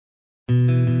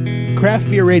Craft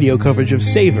Beer Radio coverage of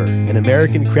Savor, an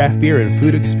American craft beer and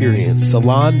food experience.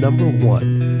 Salon number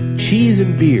 1. Cheese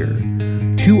and beer.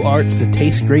 Two arts that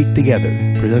taste great together.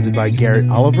 Presented by Garrett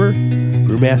Oliver,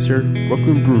 brewmaster,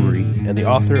 Brooklyn Brewery, and the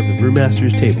author of The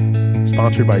Brewmaster's Table.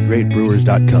 Sponsored by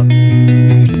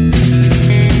GreatBrewers.com.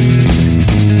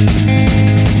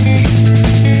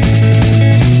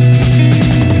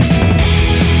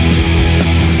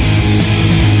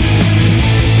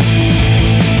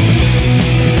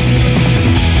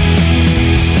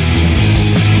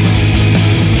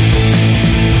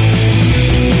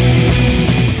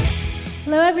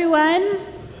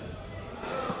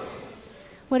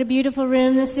 What a beautiful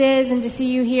room this is, and to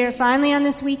see you here finally on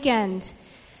this weekend.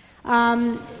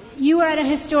 You are at a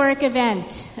historic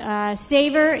event.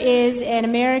 Savor is an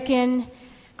American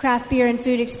craft beer and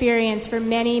food experience for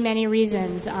many, many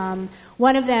reasons.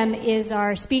 One of them is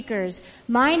our speakers.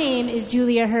 My name is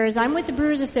Julia Herz. I'm with the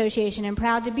Brewers Association. I'm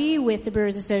proud to be with the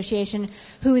Brewers Association,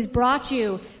 who has brought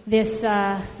you this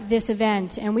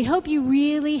event. And we hope you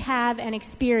really have an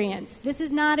experience. This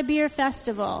is not a beer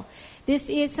festival.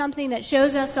 This is something that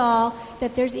shows us all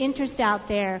that there's interest out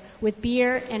there with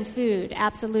beer and food,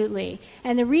 absolutely.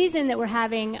 And the reason that we're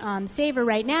having Savor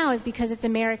right now is because it's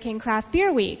American Craft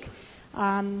Beer Week.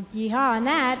 Yeehaw on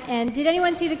that. And did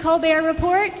anyone see the Colbert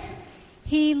Report?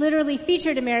 He literally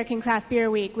featured American Craft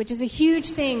Beer Week, which is a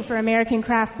huge thing for American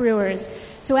craft brewers.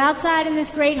 So outside in this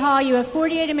great hall, you have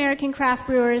 48 American craft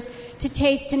brewers to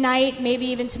taste tonight, maybe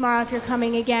even tomorrow if you're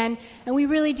coming again. And we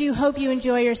really do hope you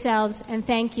enjoy yourselves, and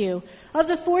thank you. Of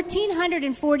the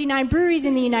 1,449 breweries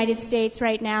in the United States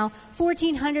right now,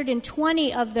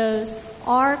 1,420 of those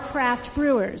are craft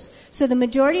brewers. So the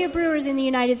majority of brewers in the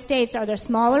United States are the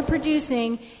smaller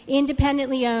producing,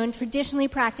 independently owned, traditionally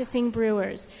practicing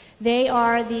brewers. They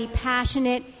are the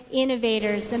passionate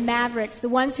innovators, the mavericks, the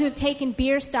ones who have taken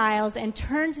beer styles and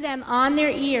turned them on their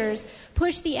ears,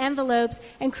 pushed the envelopes,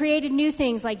 and created new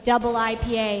things like double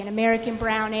IPA and American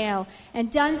brown ale,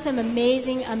 and done some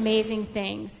amazing, amazing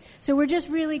things. So we're just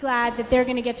really glad that they're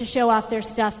going to get to show off their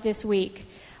stuff this week.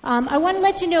 I want to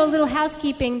let you know a little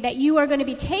housekeeping that you are going to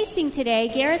be tasting today.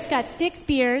 Garrett's got 6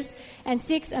 beers and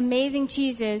 6 amazing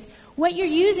cheeses. What you're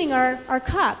using are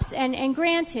cups, and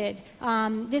granted,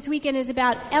 this weekend is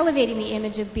about elevating the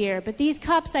image of beer, but these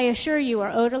cups, I assure you,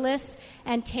 are odorless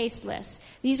and tasteless.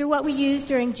 These are what we use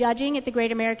during judging at the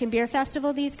Great American Beer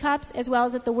Festival, these cups, as well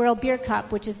as at the World Beer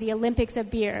Cup, which is the Olympics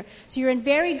of beer. So you're in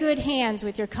very good hands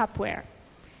with your cupware.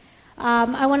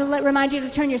 I want to remind you to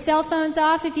turn your cell phones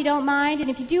off if you don't mind, and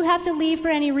if you do have to leave for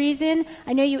any reason,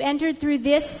 I know you entered through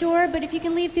this door, but if you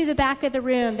can leave through the back of the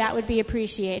room, that would be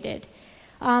appreciated.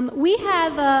 We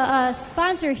have a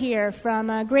sponsor here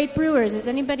from Great Brewers. Is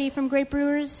anybody from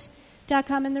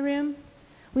GreatBrewers.com in the room?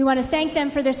 We want to thank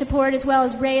them for their support, as well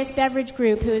as Reyes Beverage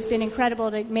Group, who has been incredible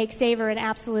to make Savor an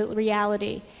absolute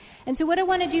reality. And so what I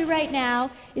want to do right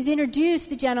now is introduce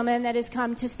the gentleman that has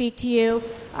come to speak to you.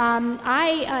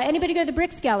 Anybody go to the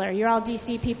Brickskeller? You're all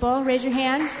DC people. Raise your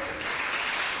hand.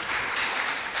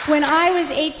 When I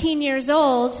was 18 years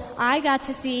old, I got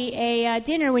to see a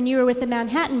dinner when you were with the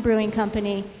Manhattan Brewing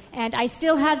Company, and I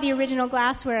still have the original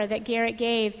glassware that Garrett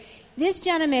gave. This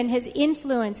gentleman has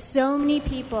influenced so many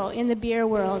people in the beer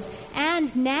world,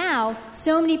 and now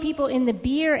so many people in the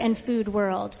beer and food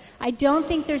world. I don't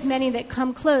think there's many that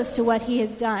come close to what he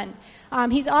has done.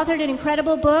 He's authored an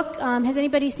incredible book. Has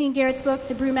anybody seen Garrett's book,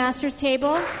 The Brewmaster's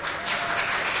Table?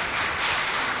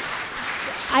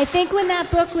 I think when that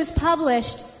book was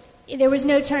published, there was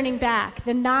no turning back.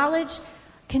 The knowledge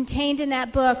contained in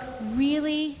that book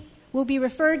really will be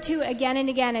referred to again and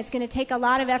again. It's going to take a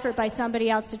lot of effort by somebody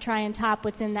else to try and top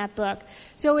what's in that book.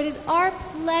 So it is our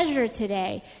pleasure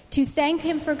today to thank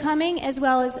him for coming, as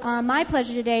well as my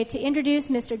pleasure today to introduce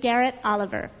Mr. Garrett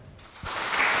Oliver.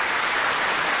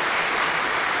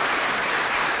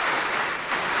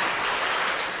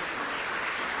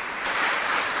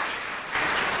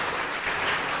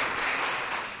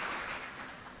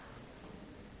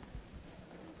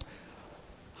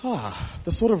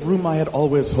 The sort of room I had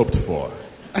always hoped for.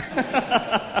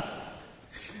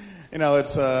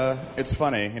 It's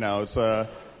funny. It's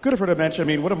good of her to mention. I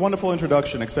mean, what a wonderful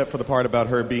introduction, except for the part about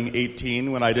her being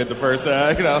 18 when I did the first.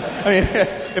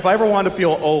 If I ever wanted to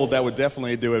feel old, that would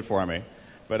definitely do it for me.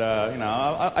 But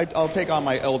I'll take on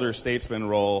my elder statesman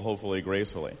role, hopefully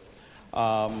gracefully.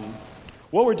 What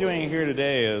we're doing here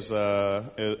today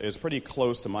is pretty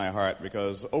close to my heart,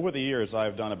 because over the years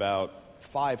I've done about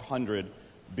 500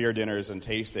 beer dinners and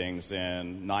tastings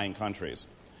in 9 countries.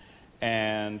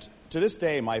 And to this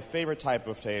day, my favorite type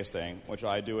of tasting, which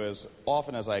I do as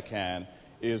often as I can,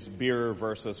 is beer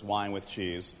versus wine with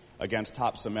cheese. against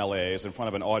top sommeliers in front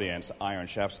of an audience, Iron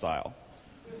Chef style.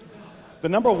 The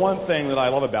number one thing that I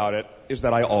love about it is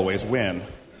that I always win.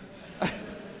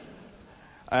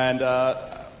 And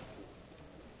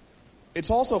it's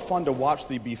also fun to watch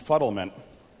the befuddlement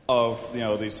of the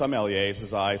sommeliers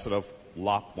as I sort of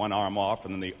lop one arm off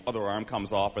and then the other arm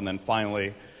comes off and then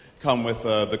finally come with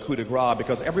the coup de grace,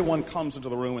 because everyone comes into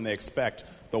the room and they expect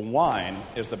the wine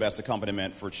is the best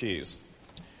accompaniment for cheese.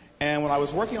 And when I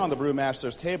was working on the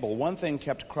brewmaster's table, one thing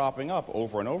kept cropping up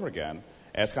over and over again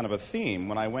as kind of a theme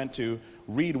when I went to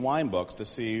read wine books to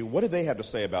see what did they have to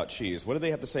say about cheese, what did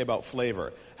they have to say about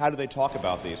flavor, how do they talk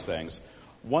about these things.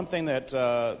 One thing that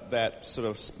sort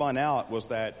of spun out was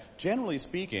that, generally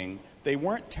speaking, they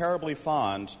weren't terribly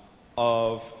fond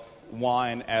of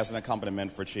wine as an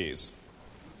accompaniment for cheese.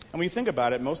 And when you think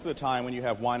about it, most of the time when you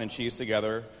have wine and cheese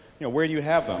together, where do you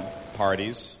have them?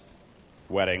 Parties,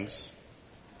 weddings,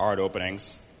 art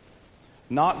openings.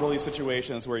 Not really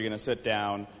situations where you're going to sit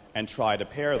down and try to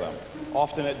pair them.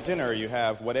 Often at dinner you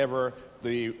have whatever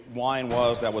the wine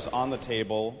was that was on the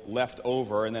table left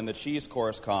over, and then the cheese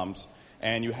course comes,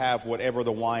 and you have whatever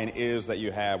the wine is that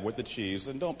you have with the cheese,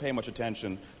 and don't pay much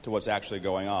attention to what's actually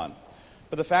going on.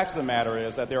 But the fact of the matter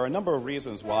is that there are a number of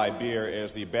reasons why beer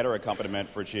is the better accompaniment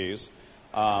for cheese,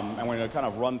 and we're going to kind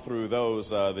of run through those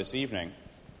this evening.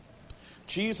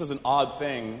 Cheese is an odd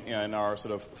thing in our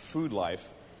sort of food life,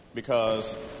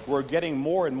 because we're getting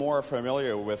more and more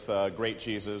familiar with great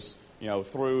cheeses,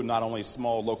 through not only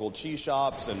small local cheese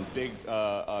shops and big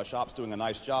shops doing a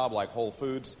nice job like Whole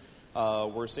Foods.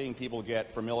 We're seeing people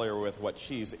get familiar with what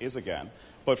cheese is again.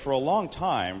 But for a long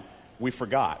time, we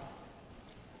forgot.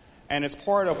 And it's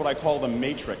part of what I call the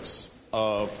matrix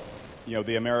of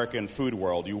the American food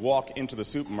world. You walk into the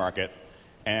supermarket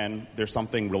and there's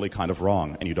something really kind of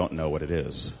wrong and you don't know what it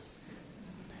is.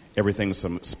 Everything's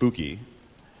spooky.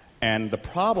 And the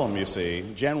problem, you see,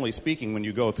 generally speaking, when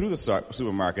you go through the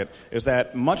supermarket, is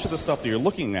that much of the stuff that you're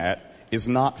looking at is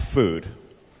not food.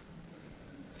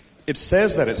 It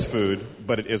says that it's food,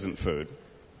 but it isn't food.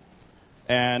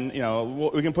 And,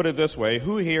 we can put it this way.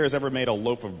 Who here has ever made a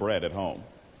loaf of bread at home?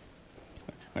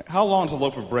 How long does a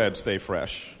loaf of bread stay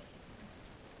fresh?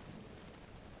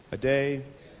 A day?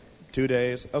 2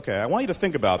 days? Okay, I want you to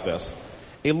think about this.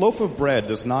 A loaf of bread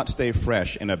does not stay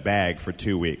fresh in a bag for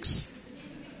 2 weeks.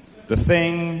 The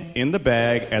thing in the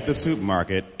bag at the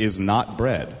supermarket is not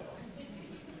bread.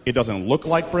 It doesn't look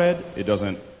like bread. It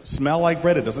doesn't smell like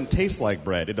bread. It doesn't taste like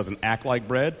bread. It doesn't act like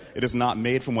bread. It is not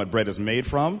made from what bread is made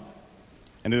from.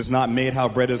 And it is not made how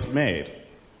bread is made.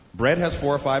 Bread has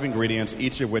 4 or 5 ingredients,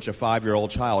 each of which a 5-year-old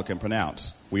child can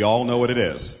pronounce. We all know what it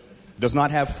is. It does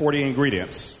not have 40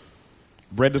 ingredients.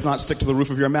 Bread does not stick to the roof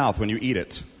of your mouth when you eat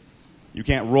it. You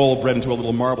can't roll bread into a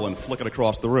little marble and flick it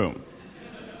across the room.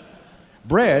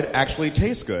 Bread actually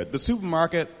tastes good. The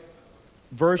supermarket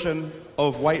version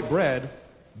of white bread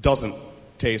doesn't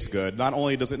taste good. Not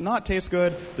only does it not taste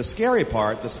good, the scariest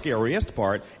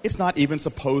part, it's not even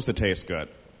supposed to taste good.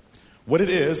 What it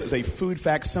is a food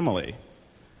facsimile,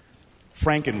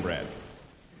 Frankenbread.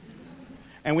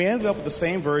 And we ended up with the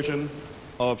same version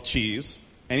of cheese.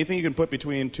 Anything you can put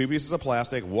between 2 pieces of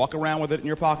plastic, walk around with it in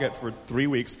your pocket for 3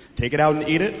 weeks, take it out and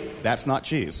eat it, that's not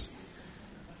cheese.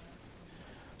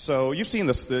 So you've seen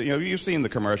this. You've seen the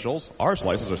commercials. Our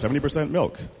slices are 70%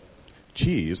 milk.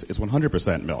 Cheese is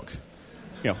 100% milk.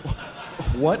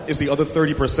 What is the other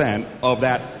 30% of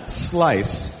that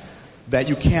slice that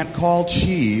you can't call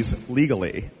cheese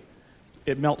legally?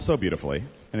 It melts so beautifully,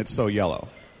 and it's so yellow,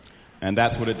 and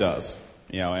that's what it does.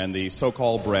 And the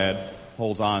so-called bread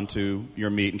holds on to your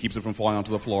meat and keeps it from falling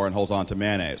onto the floor and holds on to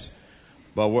mayonnaise.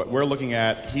 But what we're looking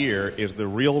at here is the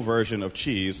real version of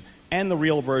cheese and the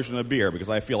real version of beer, because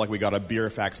I feel like we got a beer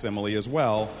facsimile as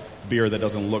well, beer that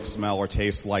doesn't look, smell, or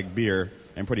taste like beer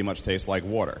and pretty much tastes like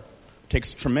water. It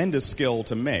takes tremendous skill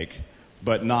to make,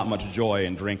 but not much joy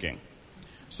in drinking.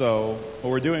 So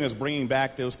what we're doing is bringing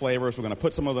back those flavors. We're going to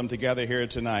put some of them together here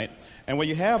tonight. And what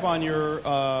you have on your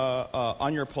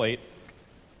plate,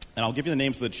 and I'll give you the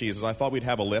names of the cheeses. I thought we'd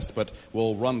have a list, but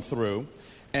we'll run through.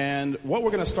 And what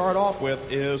we're going to start off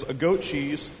with is a goat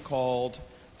cheese called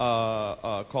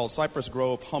Cypress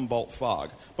Grove Humboldt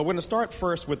Fog. But we're going to start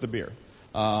first with the beer.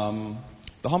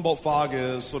 The Humboldt Fog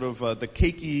is sort of the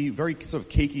cakey, very sort of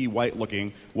cakey,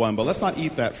 white-looking one. But let's not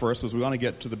eat that first, because we want to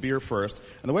get to the beer first.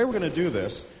 And the way we're going to do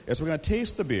this is we're going to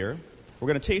taste the beer, we're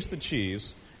going to taste the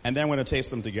cheese, and then we're going to taste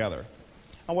them together.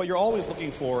 And what you're always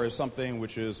looking for is something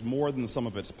which is more than the sum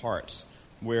of its parts,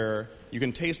 where you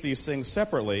can taste these things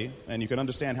separately, and you can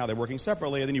understand how they're working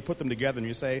separately, and then you put them together and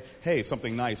you say, hey,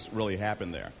 something nice really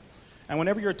happened there. And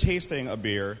whenever you're tasting a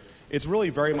beer, it's really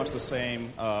very much the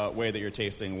same way that you're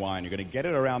tasting wine. You're going to get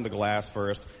it around the glass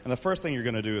first, and the first thing you're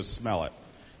going to do is smell it,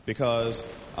 because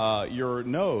your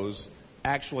nose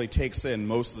actually takes in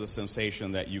most of the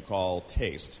sensation that you call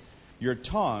taste. Your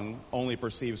tongue only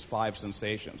perceives 5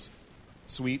 sensations: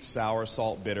 sweet, sour,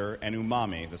 salt, bitter, and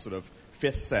umami, the sort of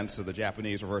fifth sense that the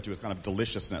Japanese refer to as kind of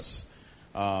deliciousness.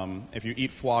 If you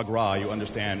eat foie gras, you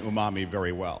understand umami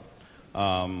very well.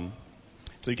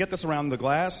 So you get this around the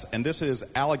glass, and this is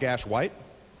Allagash White,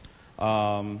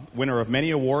 winner of many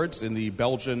awards in the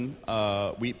Belgian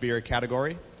wheat beer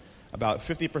category. About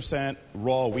 50%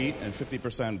 raw wheat and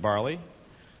 50% barley,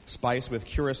 spiced with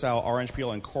Curacao orange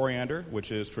peel and coriander,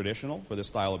 which is traditional for this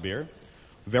style of beer.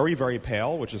 Very, very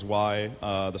pale, which is why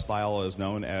the style is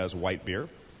known as white beer.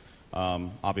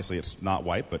 Obviously, it's not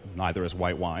white, but neither is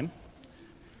white wine.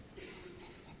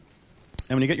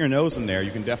 And when you get your nose in there,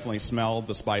 you can definitely smell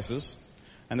the spices.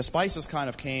 And the spices kind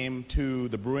of came to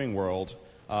the brewing world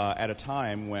at a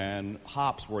time when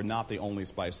hops were not the only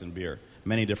spice in beer.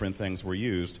 Many different things were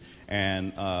used.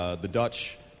 And the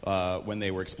Dutch, when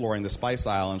they were exploring the Spice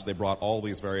Islands, they brought all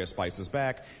these various spices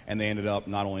back, and they ended up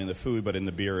not only in the food, but in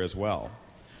the beer as well.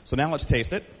 So now let's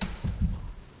taste it.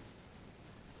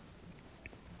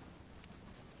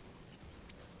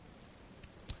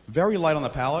 Very light on the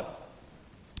palate.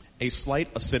 A slight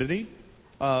acidity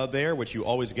there, which you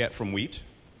always get from wheat.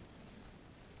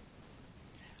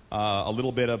 A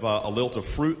little bit of a lilt of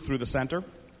fruit through the center.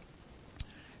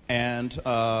 And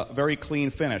very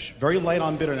clean finish. Very light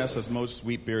on bitterness, as most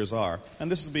wheat beers are.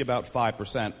 And this would be about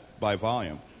 5% by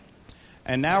volume.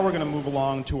 And now we're going to move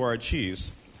along to our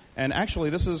cheese. And actually,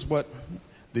 this is what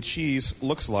the cheese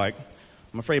looks like.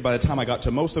 I'm afraid by the time I got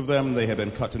to most of them, they had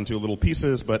been cut into little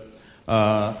pieces, but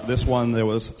this one, there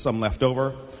was some left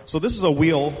over. So this is a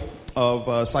wheel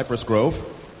of Cypress Grove,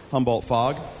 Humboldt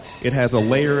Fog. It has a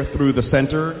layer through the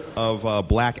center of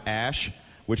black ash,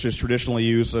 which is traditionally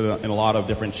used in a lot of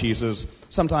different cheeses,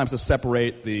 sometimes to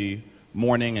separate the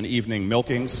morning and evening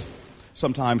milkings,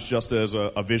 sometimes just as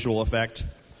a visual effect.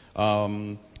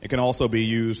 It can also be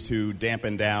used to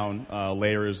dampen down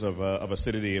layers of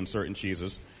acidity in certain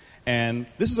cheeses. And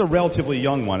this is a relatively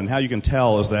young one, and how you can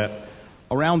tell is that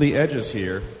around the edges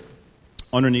here,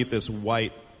 underneath this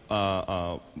white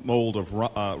rind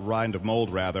of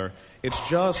mold, it's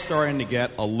just starting to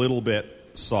get a little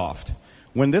bit soft.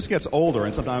 When this gets older,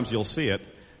 and sometimes you'll see it,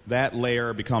 that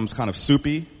layer becomes kind of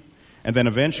soupy, and then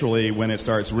eventually, when it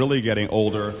starts really getting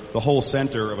older, the whole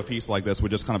center of a piece like this would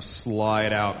just kind of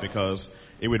slide out because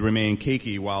it would remain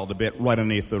cakey while the bit right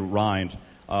underneath the rind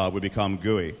would become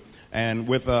gooey. And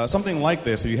with something like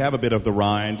this, if you have a bit of the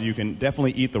rind, you can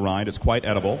definitely eat the rind. It's quite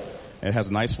edible. It has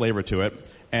a nice flavor to it.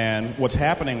 And what's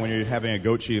happening when you're having a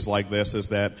goat cheese like this is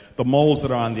that the molds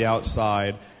that are on the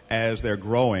outside, as they're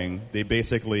growing, they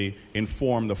basically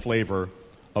inform the flavor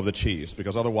of the cheese.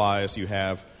 Because otherwise you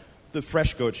have the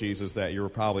fresh goat cheeses that you're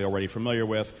probably already familiar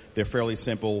with. They're fairly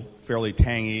simple, fairly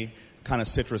tangy, kind of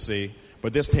citrusy.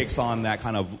 But this takes on that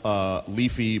kind of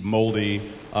leafy, moldy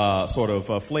sort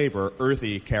of flavor,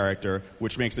 earthy character,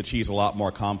 which makes the cheese a lot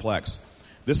more complex.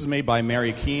 This is made by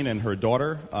Mary Keene and her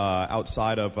daughter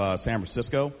outside of San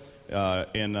Francisco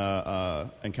in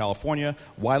California.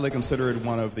 Widely considered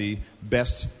one of the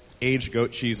best aged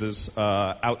goat cheeses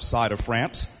outside of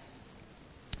France.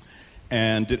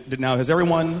 And now, does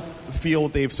everyone feel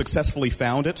that they've successfully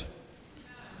found it?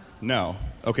 No.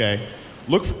 Okay.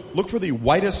 Look for the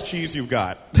whitest cheese you've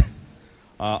got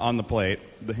on the plate.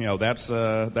 You know,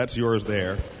 that's yours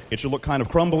there. It should look kind of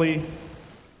crumbly.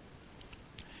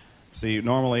 See,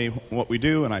 normally what we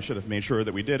do, and I should have made sure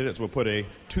that we did it, is we'll put a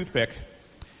toothpick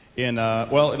in.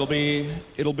 It'll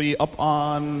be up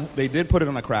on. They did put it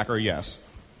on a cracker, yes.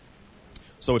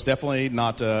 So it's definitely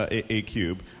not a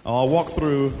cube. I'll walk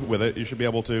through with it. You should be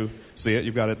able to see it.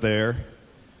 You've got it there.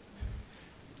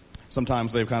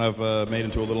 Sometimes they've kind of made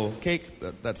into a little cake.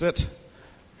 That's it.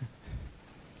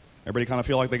 Everybody kind of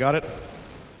feel like they got it?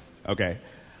 Okay.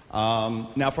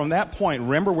 Now, from that point,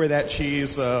 remember where that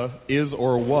cheese is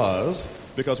or was,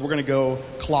 because we're going to go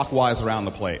clockwise around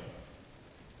the plate.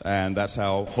 And that's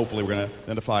how, hopefully, we're going to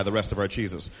identify the rest of our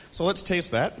cheeses. So let's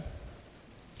taste that.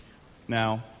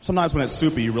 Now, sometimes when it's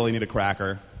soupy, you really need a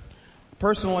cracker.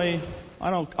 Personally, I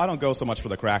don't go so much for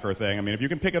the cracker thing. I mean, if you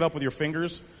can pick it up with your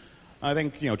fingers, I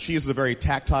think, cheese is a very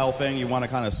tactile thing. You want to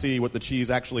kind of see what the cheese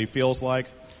actually feels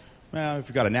like. Well, if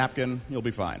you've got a napkin, you'll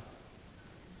be fine.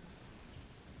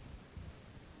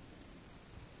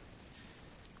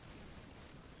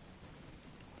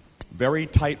 Very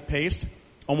tight paste,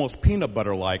 almost peanut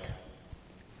butter-like.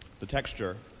 The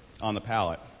texture on the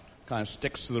palate kind of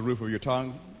sticks to the roof of your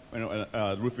tongue,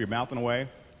 the roof of your mouth in a way.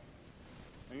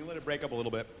 And you let to break up a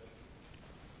little bit.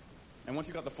 And once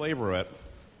you've got the flavor of it,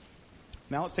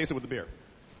 now let's taste it with the beer.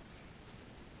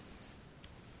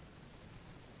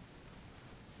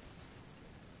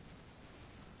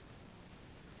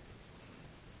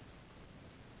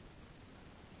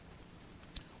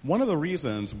 One of the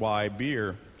reasons why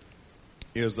beer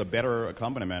is a better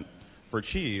accompaniment for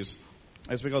cheese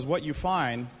is because what you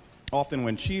find often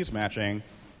when cheese matching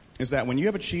is that when you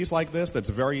have a cheese like this that's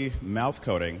very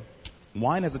mouth-coating,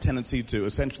 wine has a tendency to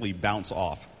essentially bounce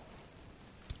off.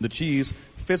 The cheese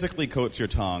physically coats your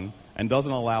tongue and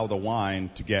doesn't allow the wine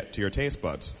to get to your taste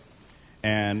buds.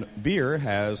 And beer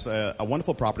has a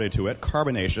wonderful property to it,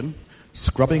 carbonation,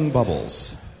 scrubbing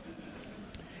bubbles.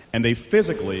 And they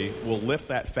physically will lift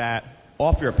that fat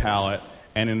off your palate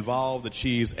and involve the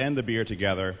cheese and the beer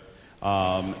together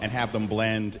and have them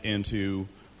blend into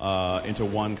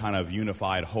one kind of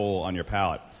unified whole on your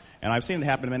palate. And I've seen it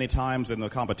happen many times in the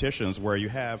competitions where you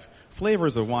have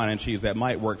flavors of wine and cheese that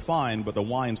might work fine, but the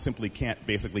wine simply can't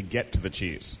basically get to the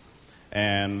cheese.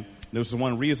 And this is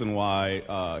one reason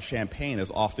why champagne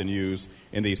is often used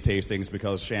in these tastings,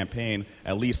 because champagne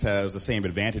at least has the same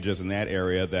advantages in that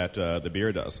area that the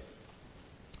beer does.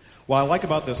 What I like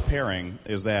about this pairing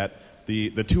is that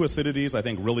the two acidities, I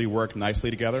think, really work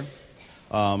nicely together.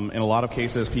 In a lot of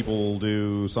cases, people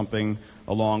do something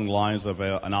along the lines of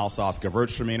an Alsace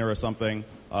Gewürztraminer or something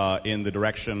in the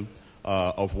direction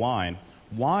of wine.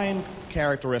 Wine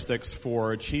characteristics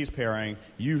for cheese pairing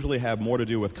usually have more to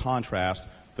do with contrast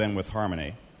than with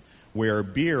harmony, where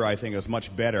beer, I think, is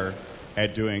much better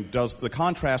at does the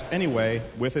contrast anyway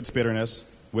with its bitterness,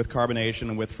 with carbonation,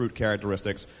 and with fruit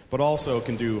characteristics, but also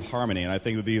can do harmony, and I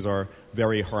think that these are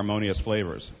very harmonious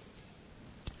flavors.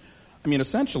 I mean,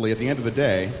 essentially, at the end of the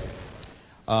day,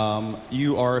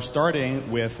 you are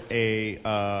starting with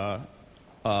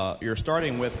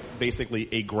basically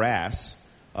a grass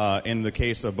in the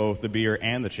case of both the beer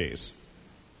and the cheese.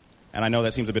 And I know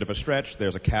that seems a bit of a stretch.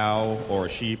 There's a cow or a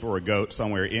sheep or a goat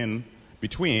somewhere in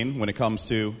between when it comes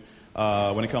to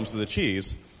the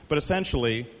cheese. But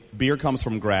essentially, beer comes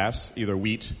from grass, either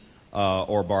wheat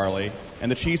or barley,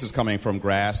 and the cheese is coming from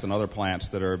grass and other plants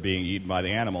that are being eaten by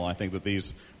the animal. I think that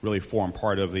these really form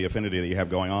part of the affinity that you have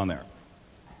going on there.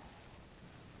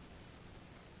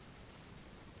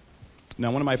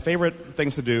 Now, one of my favorite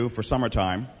things to do for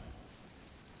summertime,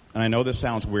 and I know this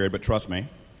sounds weird, but trust me,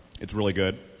 it's really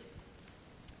good,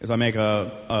 is I make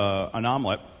an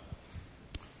omelet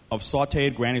of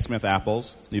sautéed Granny Smith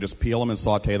apples. You just peel them and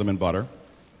sauté them in butter.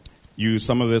 Use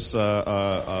some of this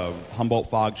Humboldt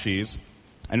fog cheese,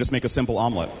 and just make a simple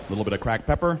omelet. A little bit of cracked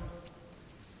pepper.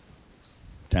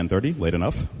 10:30, late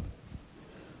enough.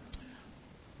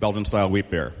 Belgian-style wheat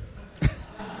beer.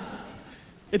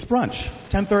 It's brunch.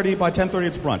 10:30, by 10:30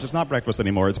 it's brunch. It's not breakfast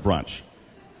anymore, it's brunch.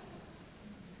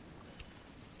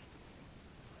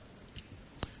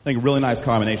 I think a really nice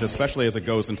combination, especially as it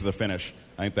goes into the finish.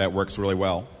 I think that works really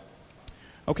well.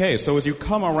 Okay, so as you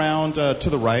come around to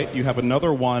the right, you have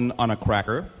another one on a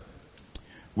cracker,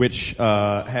 which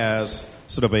has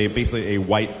sort of basically a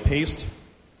white paste,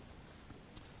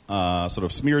 sort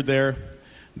of smeared there.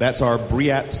 That's our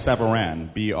Brillat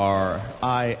Savarin,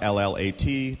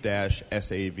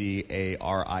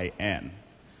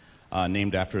 Brillat-Savarin,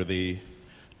 named after the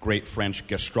great French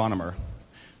gastronomer.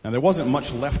 Now, there wasn't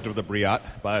much left of the Brillat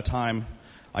by the time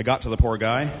I got to the poor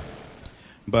guy,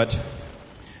 but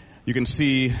you can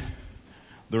see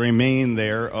the remain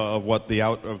there of what the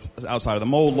outside of the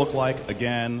mold looked like.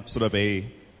 Again, sort of a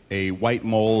white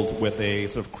mold with a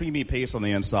sort of creamy paste on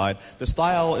the inside. The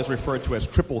style is referred to as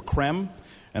triple creme,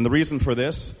 and the reason for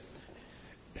this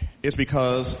is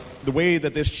because the way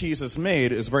that this cheese is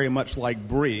made is very much like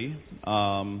brie.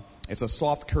 It's a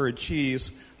soft curd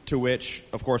cheese to which,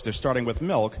 of course, they're starting with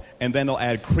milk, and then they'll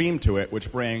add cream to it,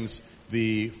 which brings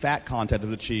the fat content of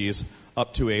the cheese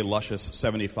up to a luscious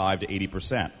 75 to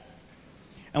 80%.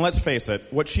 And let's face it,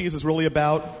 what cheese is really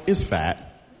about is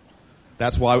fat.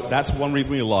 That's one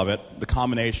reason we love it, the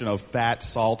combination of fat,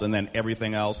 salt, and then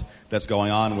everything else that's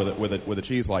going on with a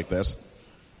cheese like this.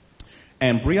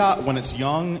 And Brillat, when it's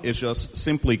young, is just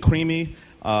simply creamy,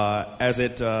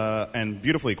 and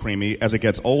beautifully creamy. As it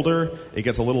gets older, it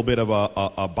gets a little bit of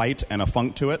a bite and a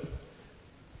funk to it.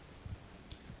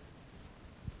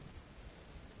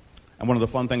 And one of the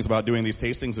fun things about doing these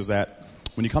tastings is that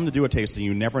when you come to do a tasting,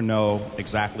 you never know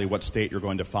exactly what state you're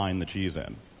going to find the cheese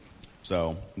in.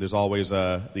 So there's always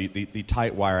the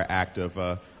tight wire act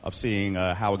of seeing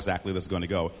how exactly this is going to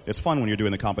go. It's fun when you're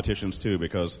doing the competitions, too,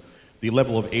 because the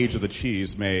level of age of the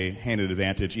cheese may hand an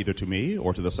advantage either to me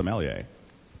or to the sommelier.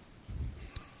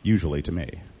 Usually to me.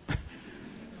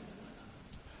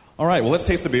 All right, well, let's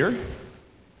taste the beer.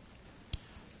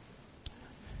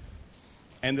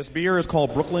 And this beer is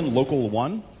called Brooklyn Local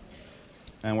 1.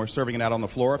 And we're serving it out on the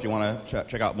floor if you want to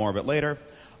check out more of it later.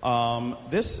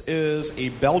 This is a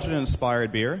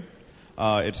Belgian-inspired beer.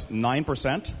 It's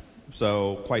 9%,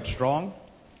 so quite strong.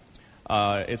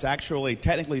 It's actually,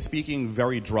 technically speaking,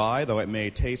 very dry, though it may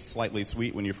taste slightly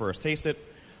sweet when you first taste it.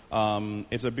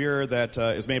 It's a beer that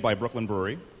is made by Brooklyn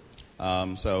Brewery,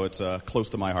 so it's close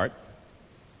to my heart.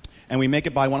 And we make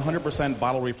it by 100%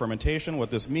 bottle re-fermentation.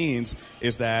 What this means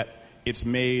is that it's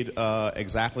made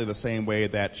exactly the same way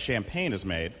that champagne is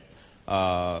made.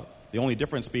 The only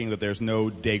difference being that there's no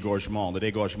dégorgement.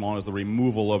 The dégorgement is the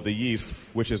removal of the yeast,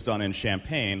 which is done in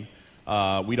champagne.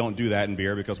 We don't do that in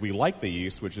beer because we like the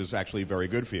yeast, which is actually very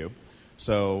good for you.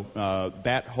 So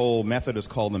that whole method is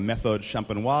called the méthode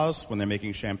champenoise when they're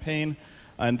making champagne,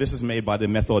 and this is made by the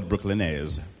méthode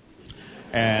brouquelanaise.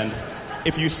 And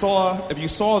if you saw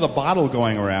the bottle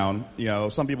going around,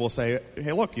 some people will say,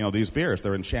 "Hey, look, these beers,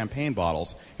 they're in champagne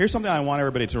bottles." Here's something I want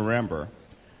everybody to remember: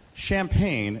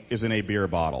 champagne is in a beer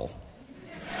bottle.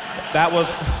 That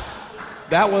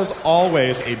was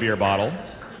always a beer bottle.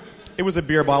 It was a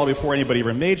beer bottle before anybody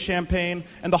ever made champagne,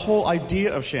 and the whole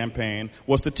idea of champagne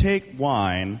was to take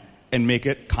wine and make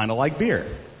it kind of like beer,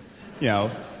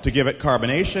 to give it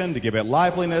carbonation, to give it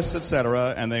liveliness,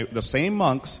 etc. And the same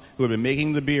monks who had been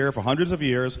making the beer for hundreds of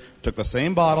years took the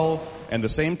same bottle and the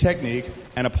same technique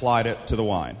and applied it to the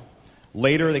wine.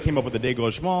 Later, they came up with the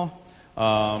dégorgement,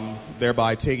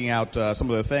 thereby taking out some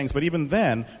of the things. But even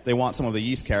then, they want some of the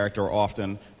yeast character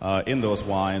often in those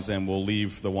wines, and will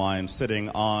leave the wine sitting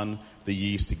on the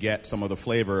yeast to get some of the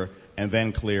flavor and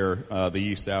then clear the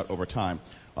yeast out over time.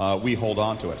 We hold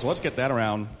on to it. So let's get that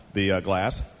around the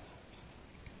glass.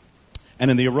 And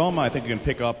in the aroma, I think you can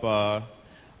pick up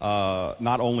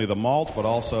not only the malt, but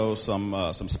also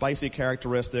some spicy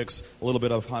characteristics, a little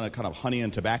bit of kind of honey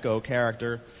and tobacco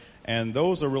character. And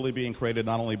those are really being created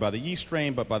not only by the yeast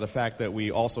strain, but by the fact that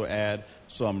we also add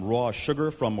some raw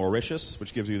sugar from Mauritius,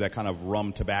 which gives you that kind of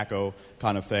rum tobacco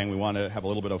kind of thing. We want to have a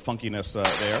little bit of funkiness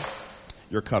there.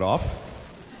 You're cut off.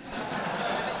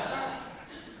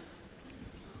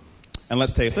 And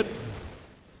let's taste it.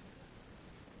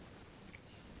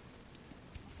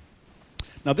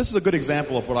 Now, this is a good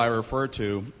example of what I refer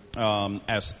to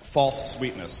as false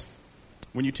sweetness.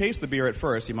 When you taste the beer at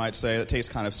first, you might say it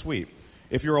tastes kind of sweet.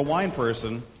 If you're a wine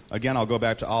person, again, I'll go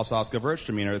back to Alsace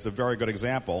Gewürztraminer. It's a very good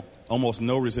example. Almost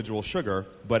no residual sugar,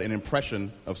 but an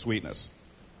impression of sweetness.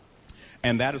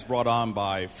 And that is brought on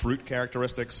by fruit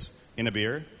characteristics in a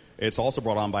beer. It's also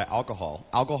brought on by alcohol.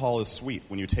 Alcohol is sweet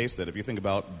when you taste it. If you think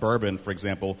about bourbon, for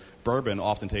example, bourbon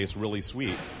often tastes really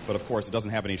sweet, but of course it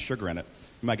doesn't have any sugar in it.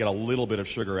 You might get a little bit of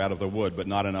sugar out of the wood, but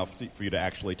not enough for you to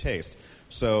actually taste.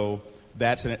 So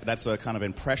that's a kind of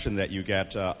impression that you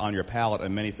get on your palate,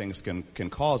 and many things can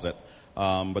cause it.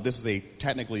 But this is a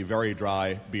technically very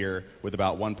dry beer with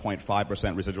about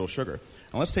 1.5% residual sugar.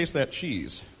 And let's taste that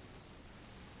cheese.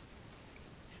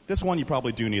 This one you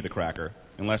probably do need the cracker,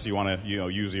 unless you want to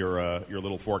use your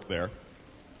little fork there.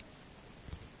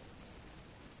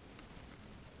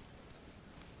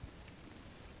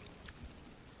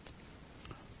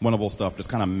 Wonderful stuff, just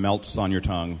kind of melts on your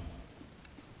tongue.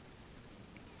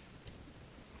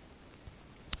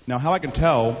 Now, how I can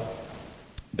tell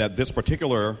that this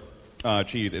particular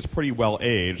cheese is pretty well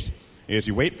aged is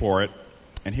you wait for it,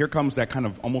 and here comes that kind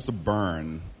of almost a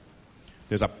burn.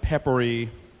 There's a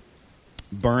peppery,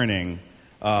 burning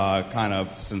kind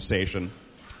of sensation,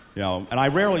 and I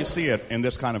rarely see it in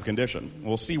this kind of condition.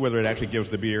 We'll see whether it actually gives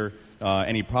the beer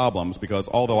any problems, because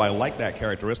although I like that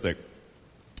characteristic,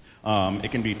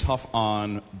 it can be tough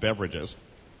on beverages.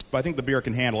 But I think the beer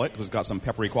can handle it because it's got some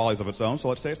peppery qualities of its own, so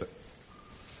let's taste it.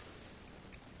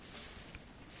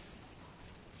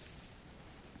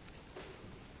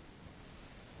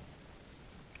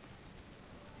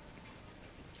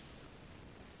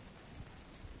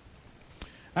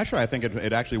 Actually, I think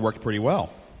it actually worked pretty well.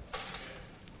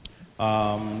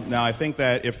 Now, I think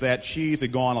that if that cheese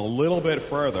had gone a little bit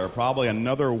further, probably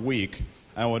another week,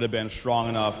 I would have been strong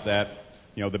enough that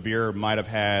the beer might have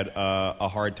had a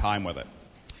hard time with it.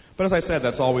 But as I said,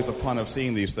 that's always the fun of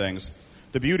seeing these things.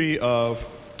 The beauty of,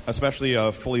 especially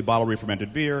a fully bottle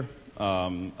re-fermented beer,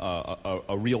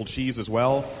 a real cheese as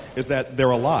well, is that they're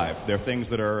alive. They're things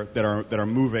that are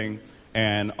moving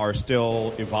and are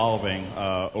still evolving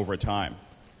over time.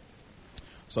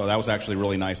 So that was actually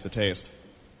really nice to taste.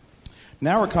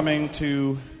 Now we're coming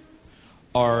to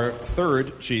our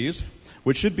third cheese,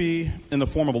 which should be in the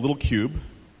form of a little cube,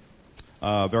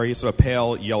 very sort of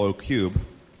pale yellow cube.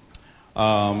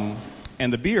 And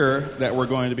the beer that we're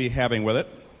going to be having with it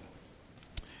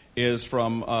is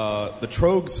from the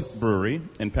Trogs Brewery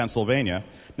in Pennsylvania.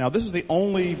 Now, this is the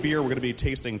only beer we're going to be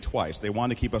tasting twice. They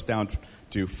wanted to keep us down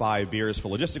to 5 beers for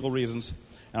logistical reasons,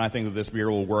 and I think that this beer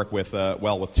will work with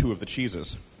well with 2 of the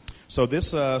cheeses. So this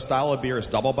style of beer is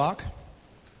Doppelbock,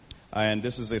 and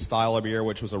this is a style of beer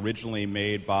which was originally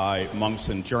made by monks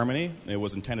in Germany. It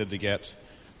was intended to get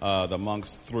the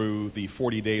monks through the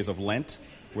 40 days of Lent,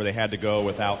 where they had to go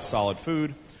without solid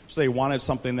food. So they wanted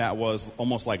something that was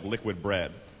almost like liquid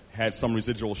bread. Had some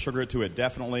residual sugar to it,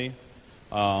 definitely.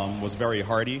 Was very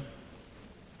hearty.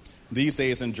 These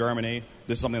days in Germany,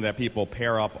 this is something that people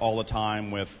pair up all the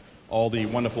time with all the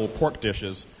wonderful pork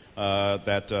dishes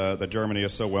that Germany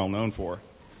is so well known for.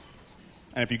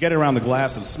 And if you get it around the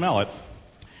glass and smell it,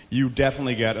 you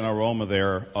definitely get an aroma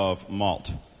there of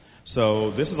malt.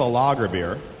 So this is a lager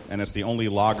beer, and it's the only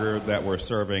lager that we're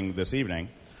serving this evening.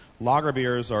 Lager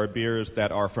beers are beers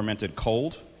that are fermented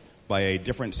cold by a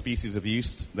different species of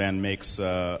yeast than makes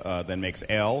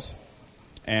ales.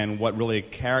 And what really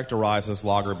characterizes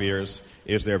lager beers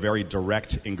is their very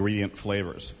direct ingredient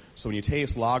flavors. So when you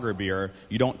taste lager beer,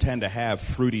 you don't tend to have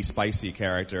fruity, spicy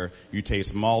character. You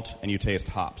taste malt and you taste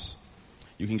hops.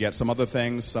 You can get some other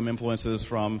things, some influences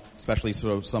from especially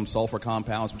sort of some sulfur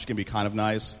compounds, which can be kind of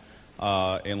nice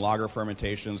in lager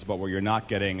fermentations, but what you're not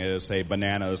getting is, say,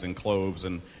 bananas and cloves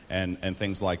and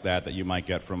things like that you might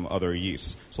get from other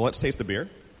yeasts. So let's taste the beer.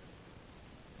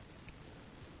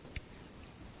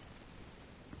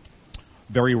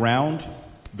 Very round,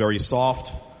 very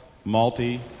soft,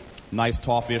 malty, nice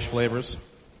toffee-ish flavors.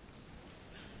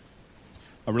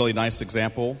 A really nice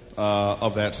example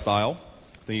of that style.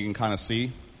 I think you can kind of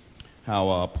see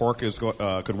how pork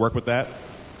could work with that.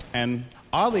 And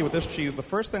oddly, with this cheese, the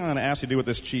first thing I'm going to ask you to do with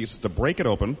this cheese is to break it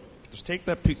open. Just take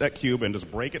that cube and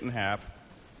just break it in half,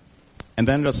 and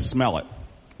then just smell it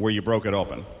where you broke it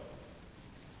open.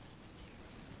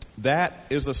 That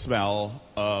is the smell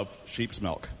of sheep's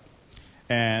milk.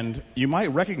 And you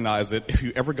might recognize it if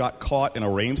you ever got caught in a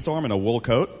rainstorm in a wool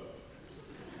coat.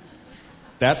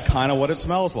 That's kind of what it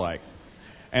smells like.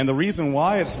 And the reason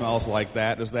why it smells like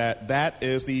that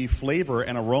is the flavor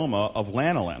and aroma of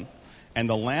lanolin. And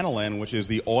the lanolin, which is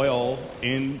the oil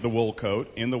in the wool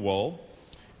coat, in the wool,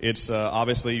 it's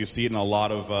obviously you see it in a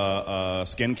lot of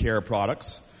skincare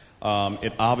products.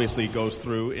 It obviously goes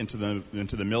through into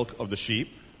the milk of the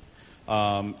sheep.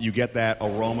 You get that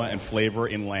aroma and flavor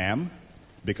in lamb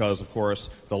because, of course,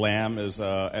 the lamb is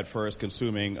at first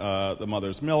consuming the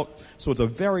mother's milk. So it's a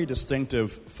very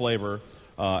distinctive flavor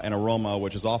and aroma,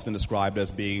 which is often described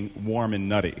as being warm and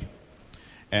nutty.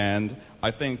 And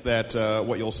I think that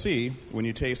what you'll see when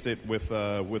you taste it with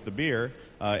the beer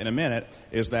in a minute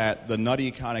is that the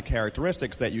nutty kind of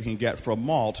characteristics that you can get from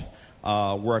malt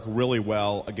work really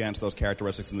well against those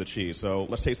characteristics in the cheese. So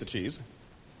let's taste the cheese.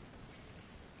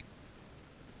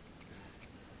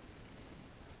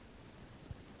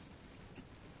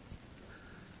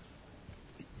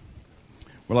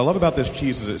 What I love about this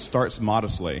cheese is it starts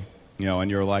modestly,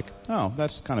 and you're like, oh,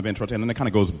 that's kind of interesting, and then it kind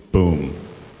of goes boom.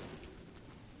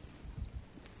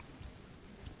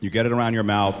 You get it around your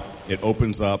mouth, it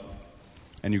opens up,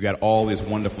 and you get all these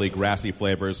wonderfully grassy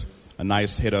flavors, a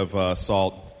nice hit of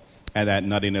salt, and that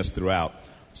nuttiness throughout.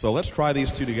 So let's try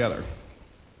these two together.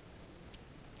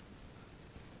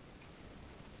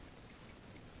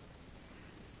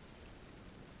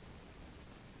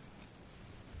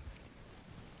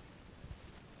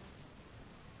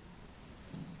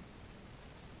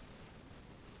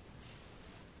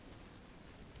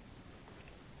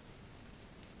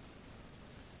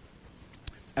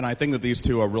 And I think that these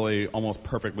two are really almost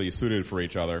perfectly suited for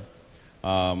each other.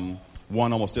 One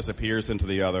almost disappears into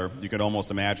the other. You could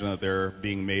almost imagine that they're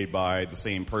being made by the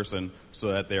same person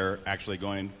so that they're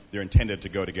intended to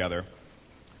go together.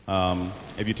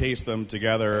 If you taste them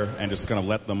together and just kind of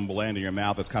let them blend in your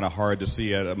mouth, it's kind of hard to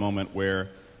see at a moment where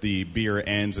the beer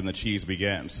ends and the cheese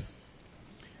begins.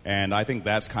 And I think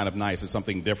that's kind of nice. It's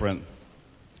something different,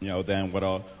 than what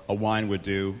a wine would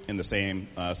do in the same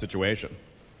situation.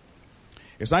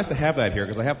 It's nice to have that here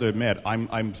because I have to admit,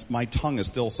 my tongue is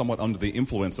still somewhat under the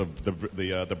influence of the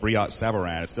Briat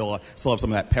Savarin. It still have some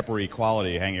of that peppery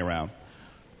quality hanging around.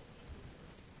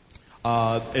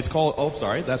 It's called. Oh,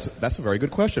 sorry, that's a very good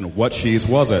question. What cheese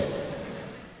was it?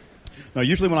 Now,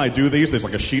 usually when I do these, there's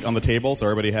like a sheet on the table, so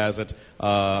everybody has it.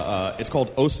 It's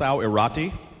called Ossau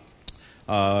Iraty.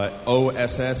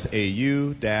 OSSAU-ARATY.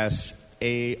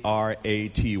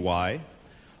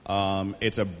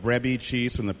 It's a Brebbi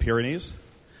cheese from the Pyrenees.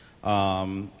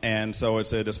 And so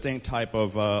it's a distinct type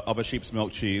of a sheep's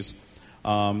milk cheese.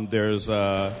 There's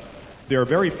there are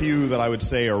very few that I would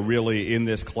say are really in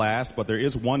this class, but there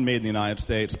is one made in the United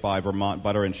States by Vermont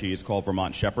Butter and Cheese called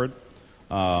Vermont Shepherd,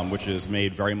 which is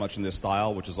made very much in this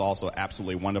style, which is also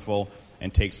absolutely wonderful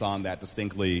and takes on that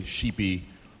distinctly sheepy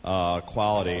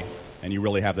quality, and you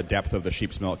really have the depth of the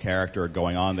sheep's milk character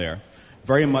going on there.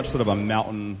 Very much sort of a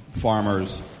mountain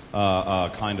farmer's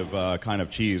kind of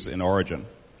cheese in origin.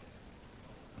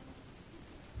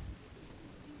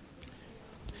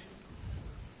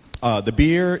 The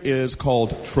beer is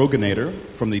called Troegenator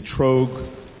from the Troeg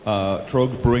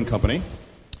Brewing Company,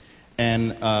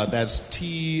 and that's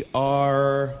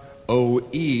Troegenator.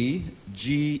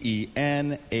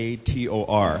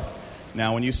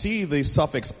 Now, when you see the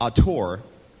suffix ator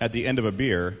at the end of a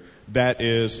beer, that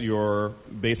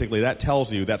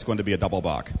tells you that's going to be a double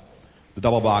bock. The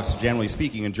double bocks, generally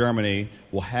speaking, in Germany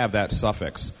will have that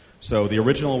suffix. So the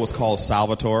original was called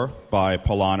Salvator by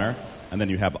Polaner, and then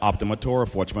you have Optimator,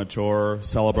 Fortunator,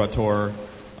 Celebrator,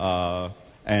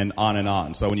 and on and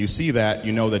on. So when you see that,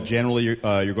 you know that generally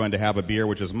you're going to have a beer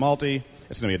which is malty.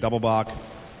 It's going to be a double bock.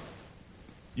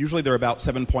 Usually they're about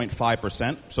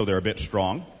 7.5%, so they're a bit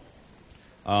strong.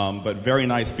 But very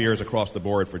nice beers across the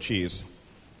board for cheese.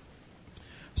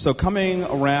 So coming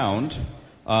around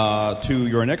to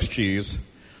your next cheese,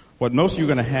 what most of you are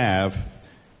going to have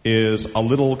is a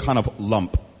little kind of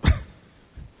lump.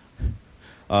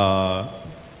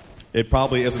 It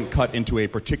probably isn't cut into a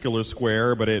particular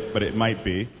square, but it might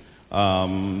be.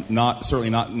 Certainly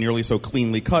not nearly so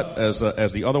cleanly cut as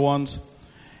the other ones.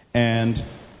 And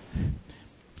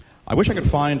I wish I could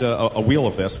find a wheel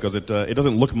of this because it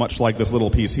doesn't look much like this little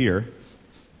piece here.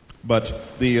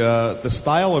 But the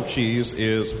style of cheese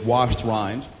is washed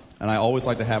rind, and I always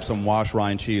like to have some washed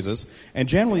rind cheeses. And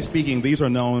generally speaking, these are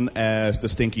known as the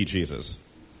stinky cheeses.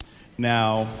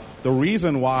 Now, the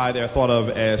reason why they're thought of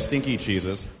as stinky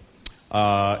cheeses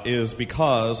is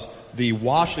because the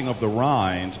washing of the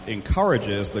rind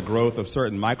encourages the growth of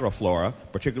certain microflora,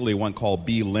 particularly one called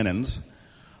B. linens,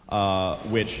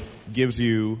 which gives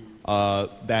you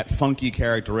that funky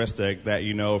characteristic that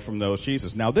you know from those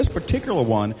cheeses. Now, this particular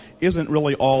one isn't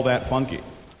really all that funky.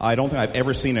 I don't think I've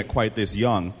ever seen it quite this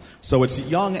young. So it's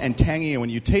young and tangy, and when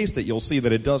you taste it, you'll see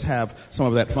that it does have some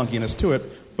of that funkiness to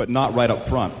it, but not right up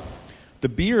front. The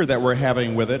beer that we're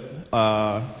having with it,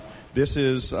 this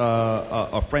is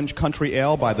a French country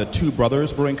ale by the Two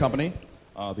Brothers Brewing Company,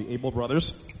 the Abel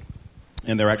brothers,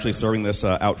 and they're actually serving this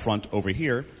out front over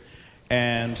here.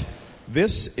 And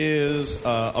this is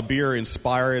a beer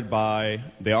inspired by,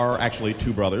 they are actually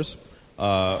two brothers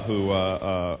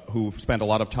who spent a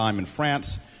lot of time in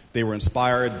France. They were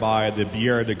inspired by the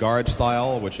Bière de Garde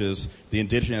style, which is the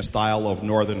indigenous style of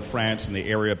northern France in the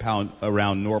area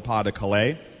around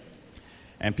Nord-Pas-de-Calais.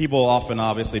 And people often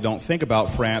obviously don't think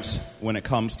about France when it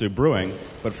comes to brewing,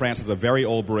 but France has a very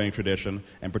old brewing tradition,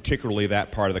 and particularly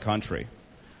that part of the country.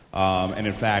 And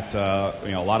in fact,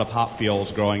 a lot of hop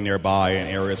fields growing nearby in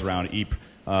areas around Ypres,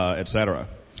 etc.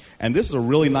 And this is a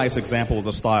really nice example of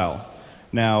the style.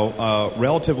 Now,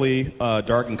 relatively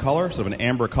dark in color, sort of an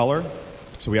amber color.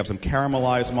 So we have some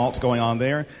caramelized malts going on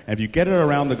there. And if you get it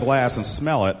around the glass and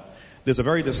smell it, there's a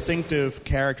very distinctive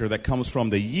character that comes from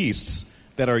the yeasts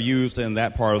that are used in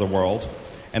that part of the world.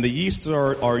 And the yeasts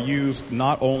are used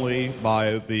not only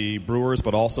by the brewers,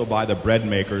 but also by the bread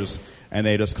makers. And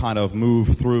they just kind of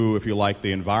move through, if you like,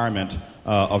 the environment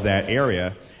of that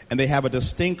area. And they have a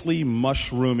distinctly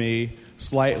mushroomy,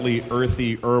 slightly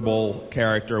earthy, herbal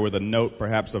character with a note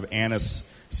perhaps of anise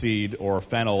seed or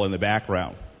fennel in the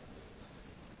background.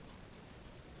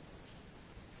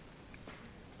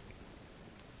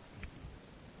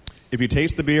 If you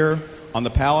taste the beer, on the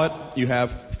palate, you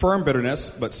have firm bitterness,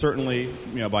 but certainly,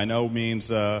 by no means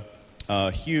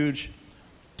huge.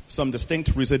 Some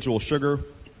distinct residual sugar,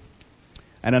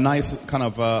 and a nice kind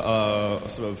of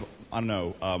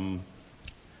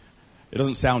it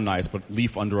doesn't sound nice, but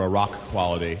leaf under a rock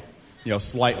quality.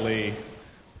 Slightly.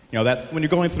 That when you're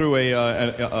going through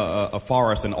a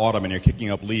forest in autumn and you're kicking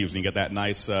up leaves and you get that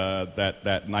nice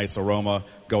that nice aroma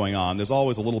going on. There's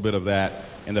always a little bit of that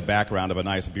in the background of a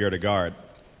nice Bière de Garde.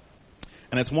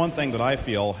 And it's one thing that I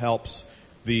feel helps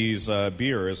these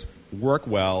beers work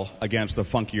well against the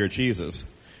funkier cheeses.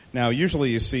 Now,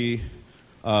 usually you see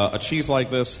a cheese like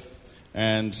this,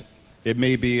 and it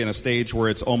may be in a stage where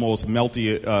it's almost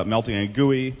melting and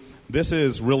gooey. This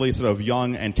is really sort of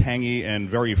young and tangy and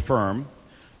very firm.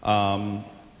 The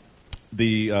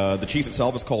cheese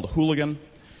itself is called Hooligan.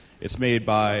 It's made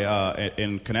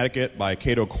in Connecticut by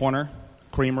Cato Corner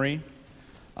Creamery.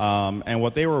 And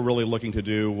what they were really looking to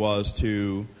do was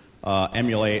to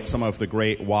emulate some of the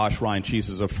great wash rind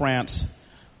cheeses of France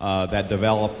that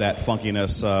developed that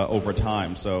funkiness over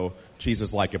time. So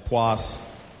cheeses like Epoisse.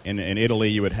 In Italy,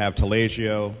 you would have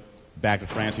Taleggio. Back to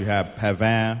France, you have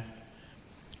Pavin.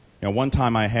 One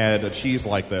time I had a cheese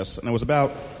like this, and it was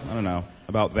about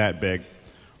that big,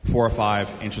 4 or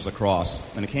 5 inches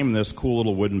across. And it came in this cool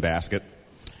little wooden basket.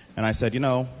 And I said,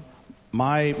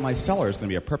 my cellar is going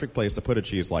to be a perfect place to put a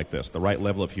cheese like this. The right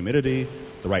level of humidity,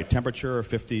 the right temperature,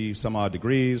 50 some odd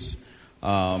degrees.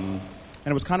 And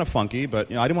it was kind of funky,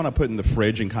 but I didn't want to put it in the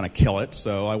fridge and kind of kill it,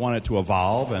 so I wanted it to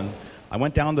evolve. And I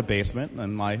went down the basement,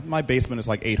 and my basement is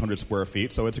like 800 square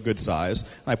feet, so it's a good size.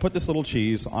 And I put this little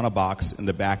cheese on a box in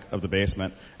the back of the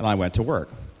basement, and I went to work.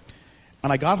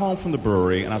 And I got home from the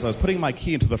brewery, and as I was putting my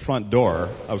key into the front door,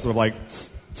 I was sort of like...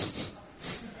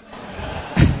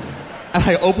 and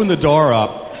I opened the door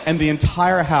up, and the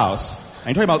entire house,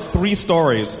 I'm talking about 3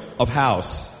 stories of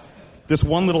house, this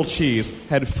one little cheese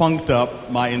had funked up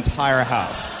my entire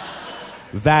house.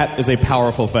 That is a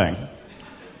powerful thing.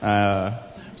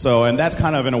 And that's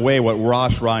kind of in a way what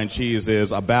Roche rind cheese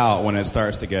is about when it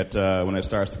starts to get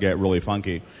really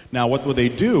funky. Now, what will they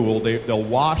do? Well, they'll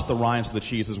wash the rinds of the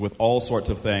cheeses with all sorts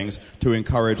of things to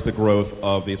encourage the growth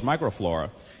of these microflora.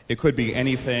 It could be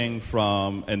anything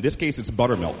from, in this case, it's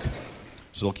buttermilk.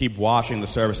 So they'll keep washing the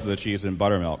surface of the cheese in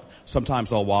buttermilk. Sometimes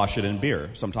they'll wash it in beer.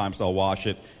 Sometimes they'll wash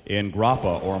it in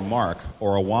grappa or marc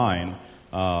or a wine.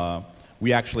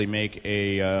 We actually make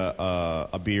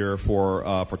a beer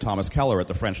for Thomas Keller at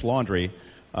the French Laundry,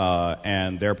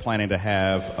 and they're planning to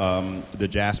have the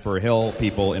Jasper Hill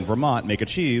people in Vermont make a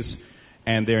cheese,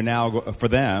 and they're now for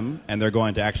them, and they're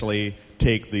going to actually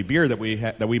take the beer that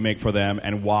we make for them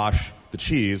and wash the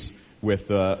cheese with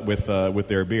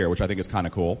their beer, which I think is kind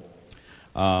of cool.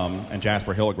 And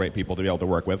Jasper Hill are great people to be able to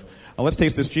work with. Let's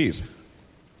taste this cheese.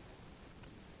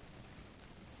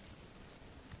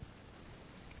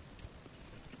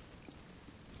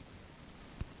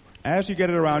 As you get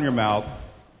it around your mouth,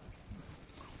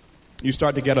 you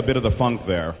start to get a bit of the funk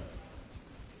there.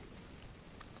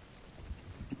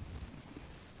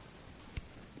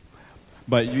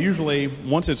 But usually,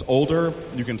 once it's older,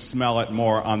 you can smell it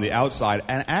more on the outside.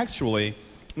 And actually,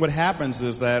 what happens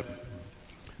is that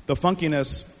the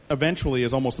funkiness eventually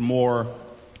is almost more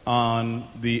on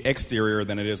the exterior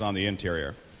than it is on the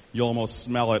interior. You'll almost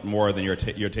smell it more than you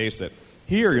taste it.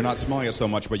 Here, you're not smelling it so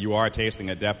much, but you are tasting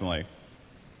it definitely.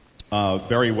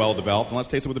 Very well developed. And let's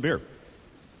taste it with the beer.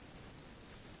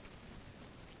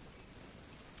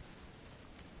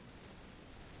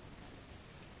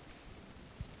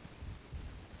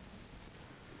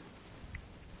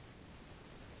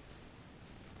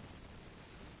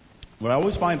 What I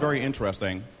always find very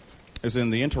interesting is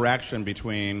in the interaction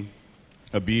between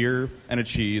a beer and a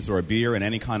cheese or a beer and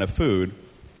any kind of food,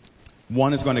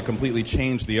 one is going to completely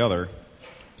change the other.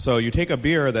 So you take a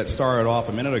beer that started off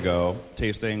a minute ago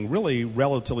tasting really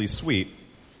relatively sweet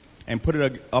and put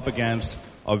it up against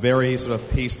a very sort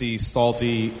of pasty,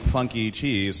 salty, funky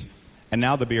cheese, and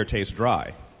now the beer tastes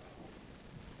dry.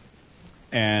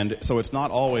 And so it's not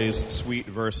always sweet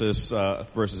versus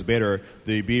bitter.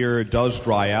 The beer does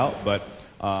dry out, but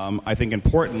I think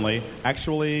importantly,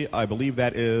 actually, I believe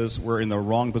we're in the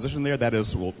wrong position there. That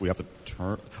is, we have to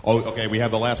turn. Oh, okay, we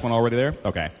have the last one already there?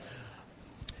 Okay.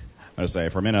 I was going to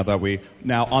say, for a minute, I thought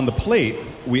now on the plate,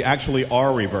 we actually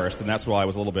are reversed, and that's why I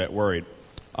was a little bit worried.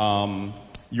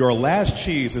 Your last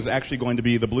cheese is actually going to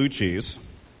be the blue cheese.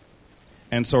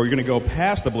 And so you're going to go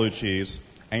past the blue cheese,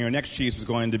 and your next cheese is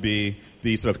going to be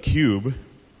the sort of cube.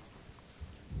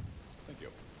 Thank you.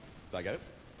 Did I get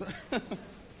it?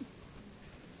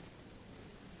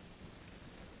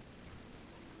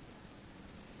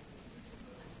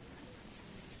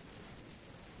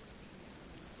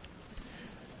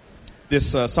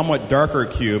 This somewhat darker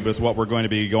cube is what we're going to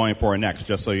be going for next,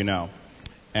 just so you know.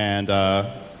 And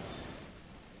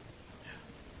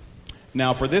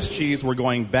now for this cheese, we're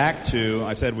going back to,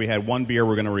 I said we had one beer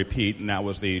we're going to repeat, and that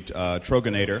was the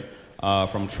Troganator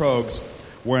from Trogs.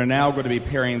 We're now going to be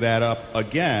pairing that up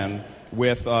again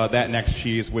with that next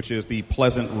cheese, which is the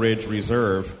Pleasant Ridge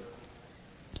Reserve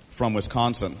from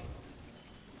Wisconsin.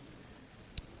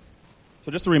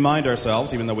 So just to remind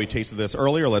ourselves, even though we tasted this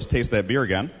earlier, let's taste that beer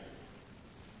again.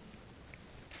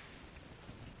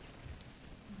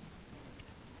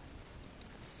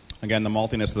 Again, the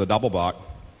maltiness of the double bock.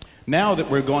 Now that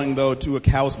we're going, though, to a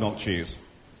cow's milk cheese.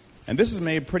 And this is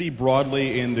made pretty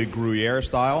broadly in the Gruyere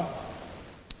style.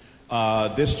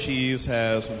 This cheese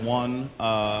has won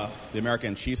the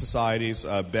American Cheese Society's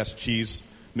best cheese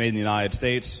made in the United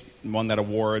States, won that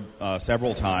award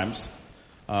several times,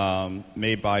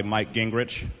 made by Mike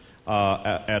Gingrich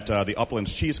at the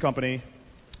Uplands Cheese Company.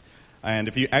 And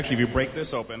if you break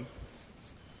this open,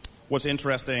 what's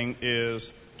interesting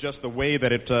is just the way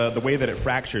that it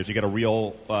fractures. You get a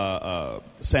real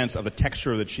sense of the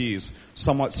texture of the cheese,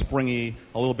 somewhat springy,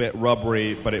 a little bit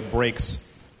rubbery, but it breaks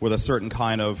with a certain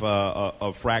kind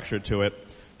of fracture to it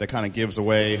that kind of gives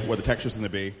away what the texture's going to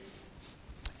be,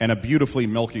 and a beautifully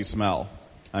milky smell.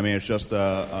 I mean, it's just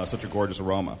such a gorgeous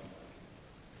aroma.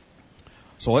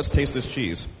 So let's taste this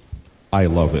cheese. I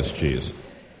love this cheese.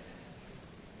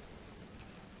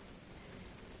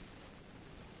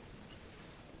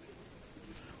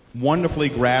 Wonderfully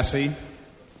grassy,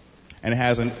 and it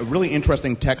has a really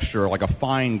interesting texture, like a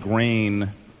fine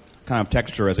grain kind of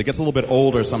texture. As it gets a little bit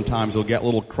older, sometimes you'll get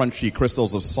little crunchy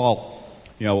crystals of salt,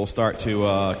 will start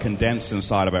to condense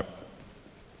inside of it.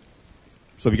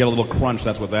 So if you get a little crunch,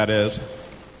 that's what that is.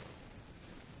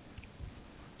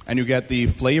 And you get the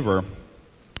flavor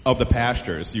of the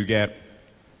pastures. You get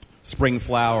spring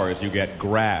flowers, you get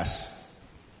grass.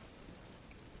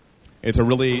 It's a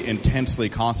really intensely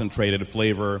concentrated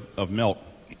flavor of milk.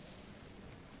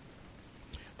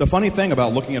 The funny thing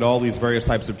about looking at all these various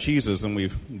types of cheeses, and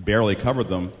we've barely covered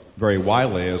them very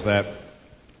widely, is that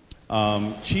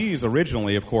cheese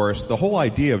originally, of course, the whole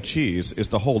idea of cheese is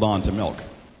to hold on to milk.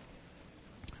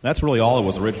 That's really all it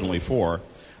was originally for.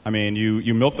 I mean,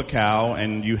 you milk the cow,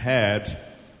 and you had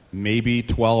maybe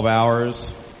 12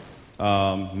 hours,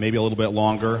 maybe a little bit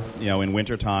longer, in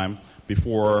wintertime,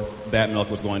 before that milk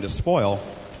was going to spoil.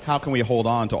 How can we hold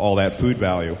on to all that food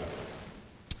value?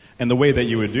 And the way that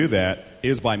you would do that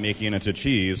is by making it into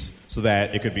cheese so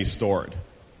that it could be stored.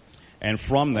 And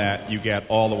from that, you get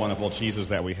all the wonderful cheeses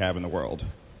that we have in the world.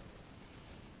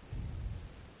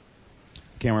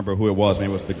 I can't remember who it was.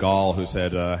 Maybe it was de Gaulle who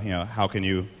said, how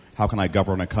can I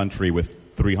govern a country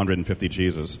with 350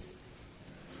 cheeses?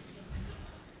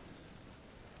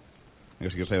 I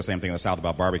guess you could say the same thing in the South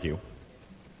about barbecue.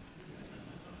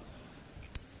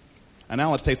 And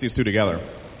now let's taste these two together.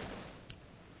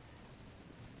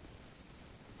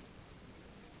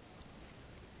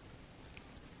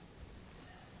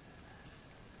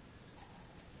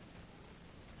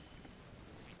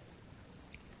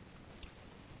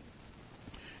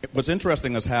 What's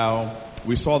interesting is how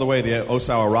we saw the way the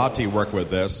Ossau-Iraty work with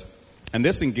this, and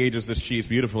this engages this cheese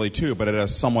beautifully too, but at a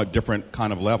somewhat different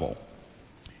kind of level.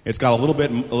 It's got a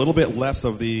little bit less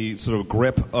of the sort of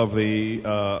grip of the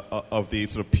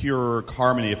sort of pure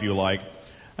harmony, if you like,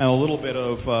 and a little bit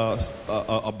of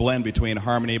a blend between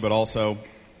harmony, but also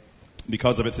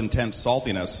because of its intense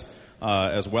saltiness,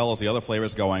 as well as the other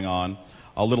flavors going on,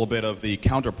 a little bit of the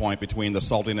counterpoint between the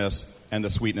saltiness and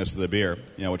the sweetness of the beer,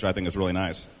 which I think is really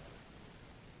nice.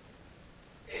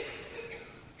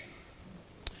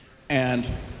 And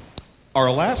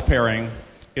our last pairing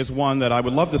is one that I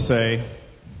would love to say.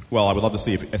 Well, I would love to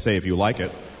say if you like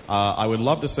it. I would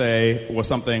love to say was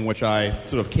something which I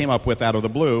sort of came up with out of the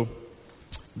blue,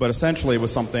 but essentially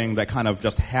was something that kind of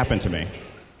just happened to me.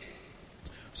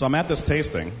 So I'm at this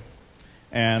tasting,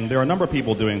 and there are a number of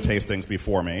people doing tastings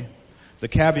before me. The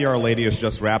caviar lady is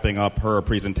just wrapping up her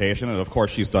presentation, and of course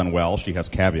she's done well. She has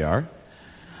caviar.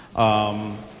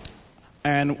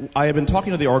 And I have been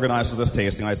talking to the organizers of this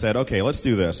tasting, and I said, okay, let's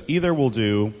do this. Either we'll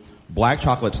do black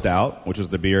chocolate stout, which is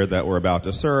the beer that we're about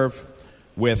to serve,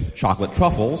 with chocolate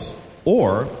truffles,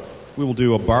 or we will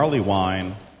do a barley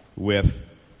wine with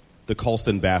the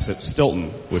Colston Bassett Stilton,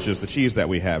 which is the cheese that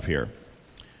we have here.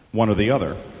 One or the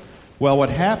other. Well, what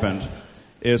happened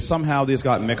is somehow these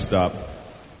got mixed up,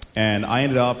 and I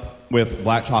ended up with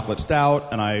black chocolate stout,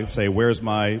 and I say, where's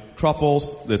my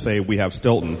truffles? They say, we have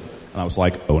Stilton. And I was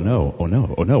like, oh no, what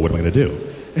am I going to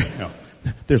do?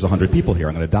 There's 100 people here,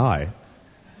 I'm going to die.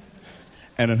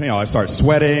 And I start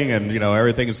sweating, and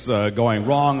everything's going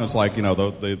wrong. It's like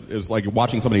it's like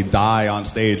watching somebody die on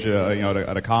stage,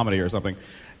 at a comedy or something.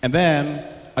 And then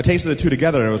I tasted the two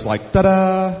together, and it was like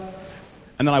ta-da!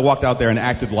 And then I walked out there and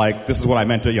acted like this is what I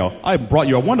meant to. I brought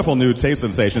you a wonderful new taste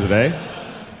sensation today.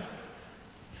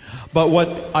 But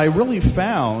what I really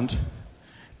found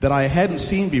that I hadn't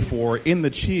seen before in the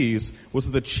cheese was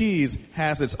that the cheese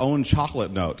has its own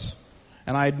chocolate notes.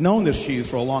 And I had known this cheese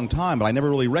for a long time, but I never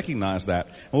really recognized that.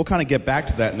 And we'll kind of get back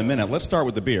to that in a minute. Let's start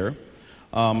with the beer.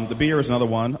 The beer is another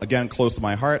one, again, close to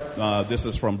my heart. This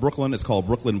is from Brooklyn. It's called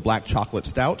Brooklyn Black Chocolate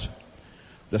Stout.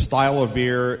 The style of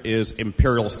beer is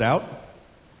Imperial Stout.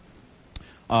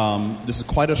 This is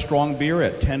quite a strong beer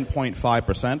at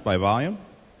 10.5% by volume.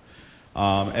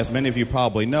 As many of you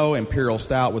probably know, Imperial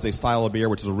Stout was a style of beer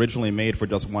which was originally made for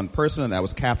just one person, and that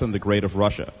was Catherine the Great of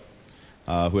Russia,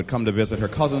 who had come to visit her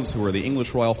cousins, who were the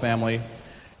English royal family.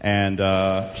 And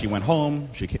she went home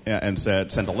and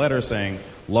sent a letter saying,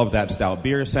 love that stout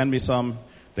beer, send me some.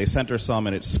 They sent her some,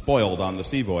 and it spoiled on the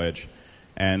sea voyage.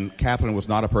 And Catherine was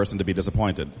not a person to be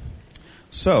disappointed.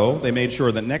 So they made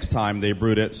sure that next time they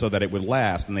brewed it so that it would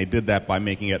last, and they did that by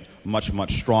making it much,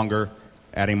 much stronger,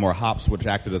 adding more hops, which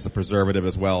acted as a preservative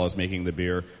as well as making the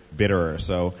beer bitterer.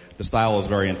 So the style is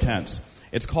very intense.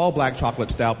 It's called black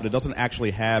chocolate stout, but it doesn't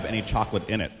actually have any chocolate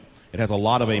in it. It has a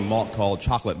lot of a malt called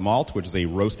chocolate malt, which is a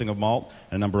roasting of malt,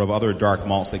 and a number of other dark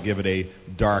malts that give it a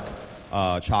dark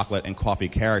chocolate and coffee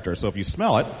character. So if you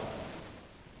smell it,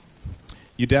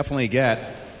 you definitely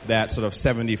get that sort of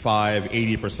 75,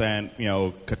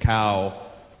 80%, cacao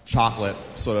chocolate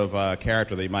sort of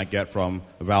character that you might get from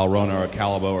Valrhona or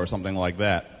Callebaut or something like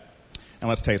that. And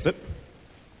let's taste it.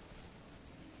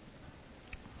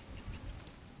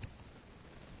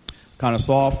 Kind of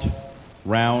soft,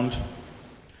 round,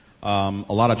 a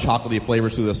lot of chocolatey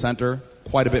flavors through the center,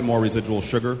 quite a bit more residual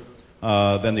sugar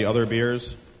than the other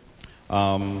beers.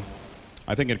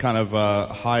 I think it kind of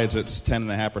hides its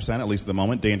 10.5%, at least at the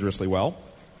moment, dangerously well.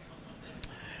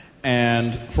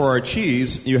 And for our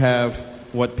cheese, you have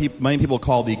what many people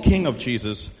call the king of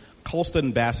cheeses,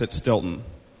 Colston Bassett Stilton.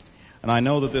 And I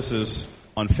know that this is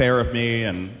unfair of me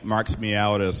and marks me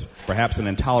out as perhaps an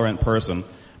intolerant person,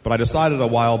 but I decided a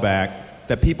while back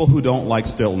that people who don't like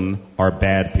Stilton are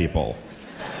bad people.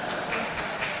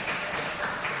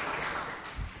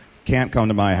 Can't come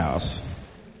to my house.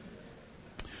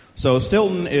 So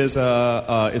Stilton is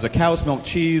a cow's milk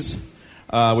cheese,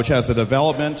 which has the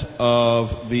development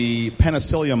of the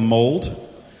penicillium mold.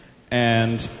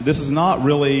 And this is not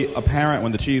really apparent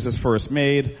when the cheese is first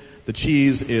made. The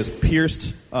cheese is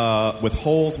pierced with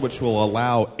holes which will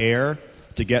allow air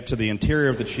to get to the interior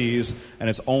of the cheese, and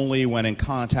it's only when in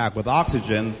contact with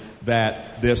oxygen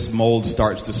that this mold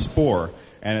starts to spore.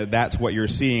 And that's what you're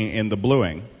seeing in the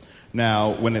bluing.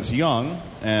 Now, when it's young,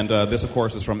 and this, of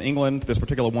course, is from England, this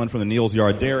particular one from the Neal's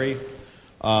Yard Dairy,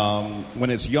 when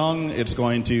it's young, it's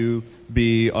going to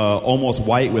be almost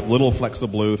white with little flecks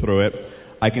of blue through it.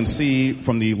 I can see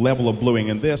from the level of bluing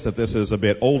in this that this is a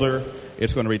bit older.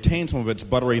 It's going to retain some of its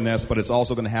butteriness, but it's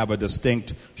also going to have a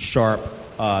distinct, sharp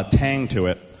tang to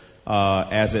it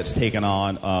as it's taken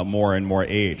on more and more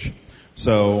age.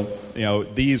 So,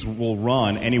 these will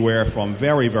run anywhere from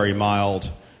very, very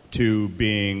mild to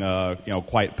being,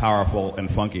 quite powerful and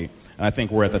funky. And I think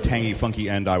we're at the tangy, funky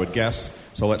end, I would guess.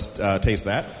 So let's taste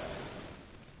that.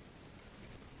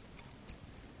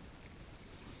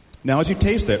 Now, as you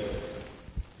taste it,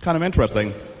 kind of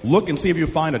interesting, look and see if you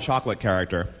find a chocolate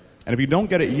character. And if you don't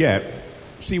get it yet,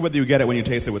 see whether you get it when you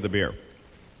taste it with the beer.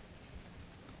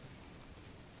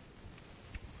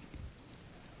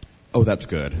 Oh, that's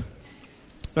good.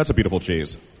 That's a beautiful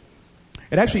cheese.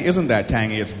 It actually isn't that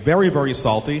tangy. It's very, very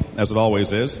salty, as it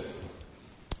always is.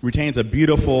 Retains a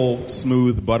beautiful,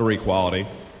 smooth, buttery quality.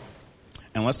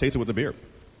 And let's taste it with the beer.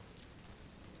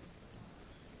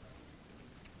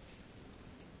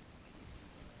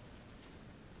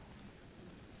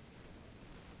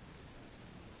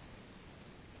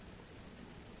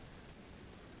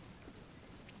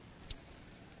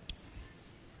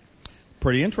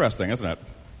 Pretty interesting, isn't it?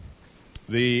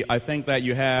 I think that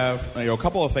you have a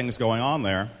couple of things going on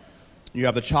there. You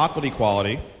have the chocolatey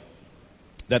quality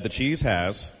that the cheese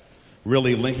has,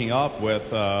 really linking up with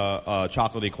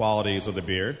chocolatey qualities of the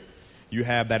beer. You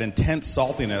have that intense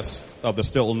saltiness of the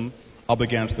Stilton up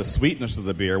against the sweetness of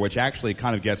the beer, which actually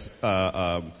kind of gets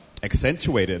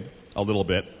accentuated a little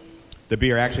bit. The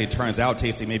beer actually turns out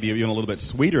tasting maybe even a little bit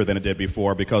sweeter than it did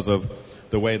before because of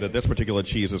the way that this particular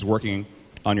cheese is working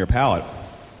on your palate.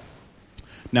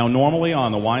 Now, normally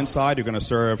on the wine side, you're going to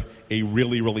serve a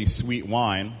really, really sweet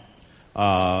wine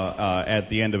at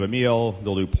the end of a meal.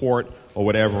 They'll do port or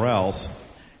whatever else.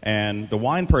 And the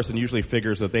wine person usually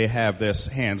figures that they have this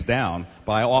hands down,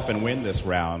 but I often win this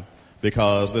round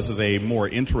because this is a more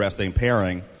interesting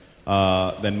pairing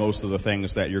than most of the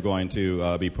things that you're going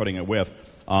to be putting it with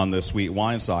on the sweet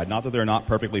wine side. Not that they're not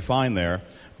perfectly fine there,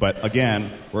 but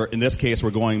again, in this case,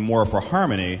 we're going more for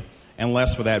harmony and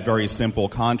less for that very simple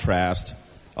contrast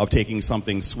of taking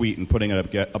something sweet and putting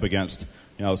it up against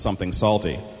something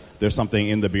salty. There's something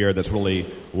in the beer that's really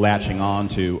latching on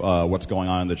to what's going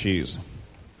on in the cheese.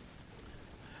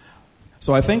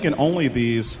 So I think in only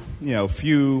these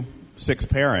few 6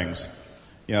 pairings,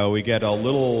 we get a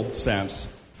little sense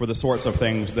for the sorts of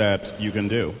things that you can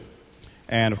do.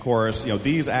 And of course,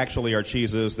 these actually are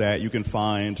cheeses that you can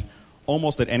find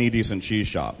almost at any decent cheese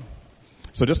shop.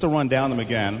 So just to run down them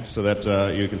again so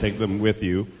that you can take them with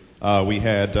you. We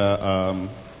had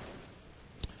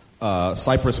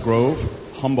Cypress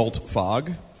Grove, Humboldt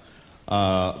Fog,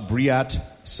 Briat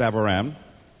Savarin,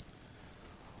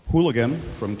 Hooligan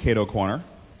from Cato Corner,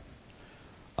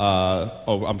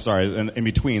 I'm sorry. In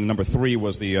between, number 3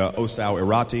 was the Osau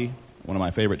Irati, one of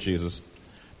my favorite cheeses.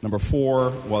 Number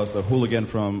 4 was the Hooligan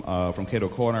from Cato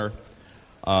Corner.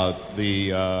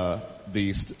 The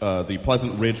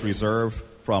Pleasant Ridge Reserve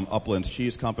from Upland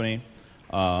Cheese Company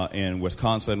in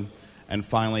Wisconsin, and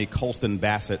finally Colston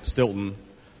Bassett Stilton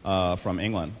from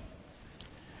England.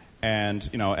 And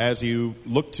as you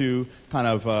look to kind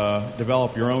of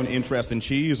develop your own interest in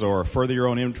cheese, or further your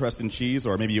own interest in cheese,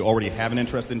 or maybe you already have an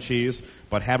interest in cheese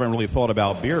but haven't really thought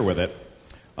about beer with it,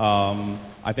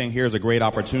 I think here's a great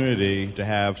opportunity to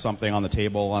have something on the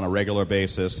table on a regular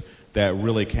basis that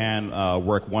really can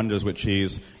work wonders with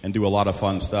cheese and do a lot of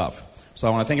fun stuff. So I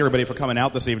want to thank everybody for coming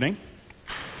out this evening.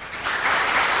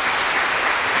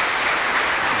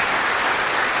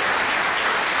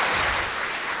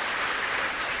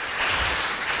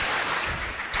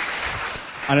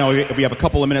 I know we have a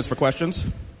couple of minutes for questions.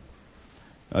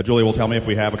 Julie will tell me if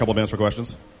we have a couple of minutes for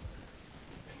questions.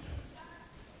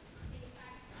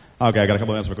 Okay, I got a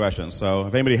couple of minutes for questions. So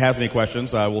if anybody has any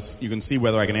questions, you can see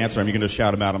whether I can answer them. You can just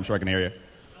shout them out. I'm sure I can hear you.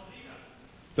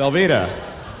 Velveeta.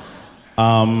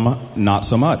 Not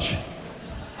so much.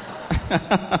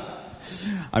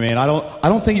 I mean, I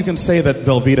don't think you can say that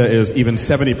Velveeta is even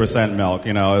 70% milk.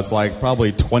 It's like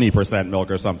probably 20%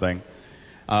 milk or something.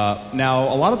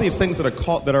 Now, a lot of these things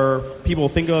that are people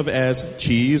think of as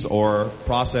cheese or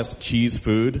processed cheese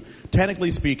food, technically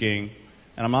speaking,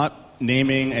 and I'm not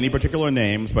naming any particular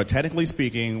names, but technically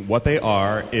speaking, what they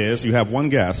are is, you have one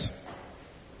guess,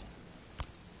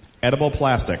 edible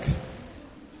plastic.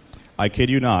 I kid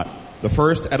you not. The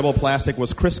first edible plastic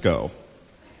was Crisco.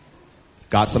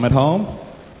 Got some at home?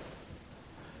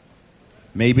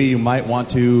 Maybe you might want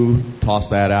to toss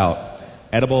that out.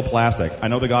 Edible plastic. I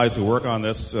know the guys who work on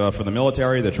this for the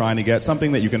military. They're trying to get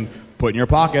something that you can put in your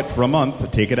pocket for a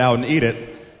month, take it out and eat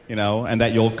it, and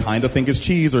that you'll kind of think is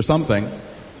cheese or something.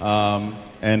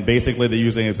 And basically they're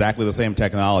using exactly the same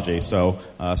technology. So,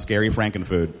 scary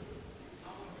Frankenfood.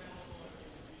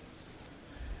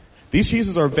 These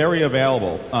cheeses are very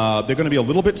available. They're going to be a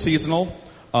little bit seasonal.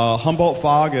 Humboldt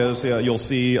Fog is, you'll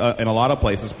see in a lot of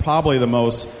places, probably the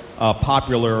most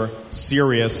popular,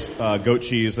 serious goat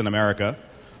cheese in America.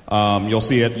 You'll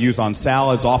see it used on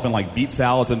salads, often like beet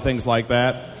salads and things like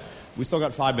that. We still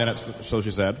got 5 minutes, so she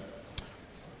said.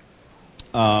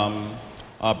 Briat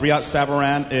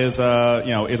Savarin is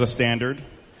a standard.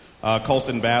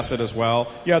 Colston Bassett as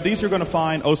well. Yeah, these you're going to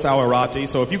find Osau Irati.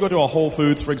 So if you go to a Whole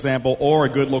Foods, for example, or a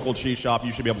good local cheese shop,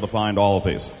 you should be able to find all of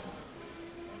these.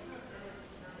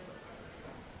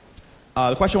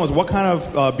 The question was, what kind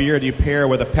of beer do you pair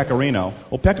with a pecorino?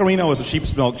 Well, pecorino is a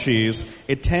sheep's milk cheese.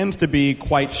 It tends to be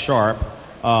quite sharp.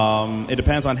 It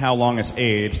depends on how long it's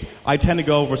aged. I tend to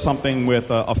go for something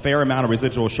with a fair amount of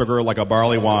residual sugar, like a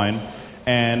barley wine.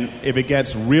 And if it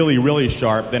gets really, really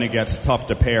sharp, then it gets tough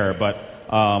to pair. But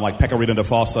like Pecorino de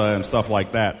Fossa and stuff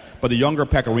like that. But the younger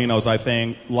pecorinos, I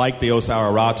think, like the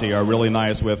Osau Irati, are really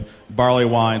nice with barley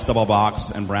wines, double bocks,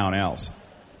 and brown ales.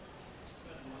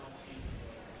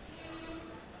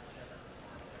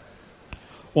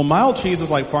 Well, mild cheeses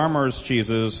like farmers'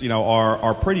 cheeses,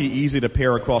 are pretty easy to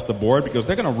pair across the board because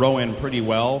they're going to row in pretty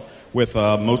well with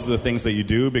most of the things that you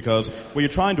do, because what you're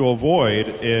trying to avoid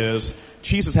is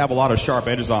cheeses have a lot of sharp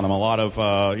edges on them, a lot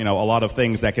of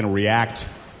things that can react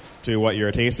to what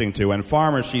you're tasting to, and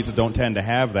farmers' cheeses don't tend to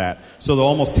have that, so they'll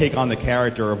almost take on the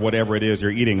character of whatever it is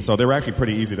you're eating, so they're actually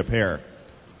pretty easy to pair.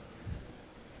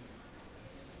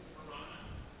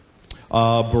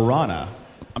 Burana.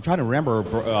 I'm trying to remember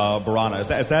Burana. Is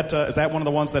that one of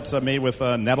the ones that's made with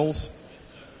nettles?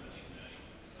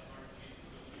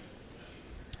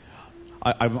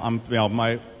 I know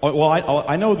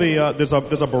there's a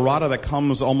burrata that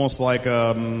comes almost like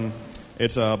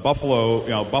it's a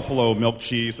buffalo milk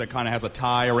cheese that kind of has a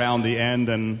tie around the end,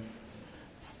 and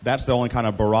that's the only kind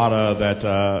of burrata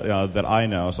that I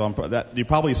know. So you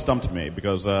probably stumped me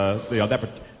because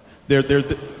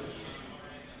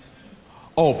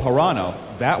Oh, Parano.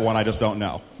 That one I just don't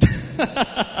know.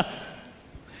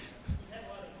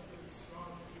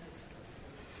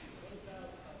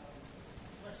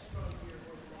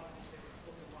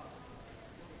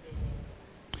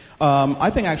 I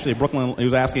think actually Brooklyn, he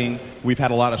was asking, we've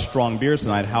had a lot of strong beers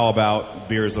tonight. How about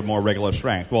beers of more regular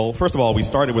strength? Well, first of all, we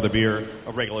started with a beer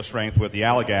of regular strength with the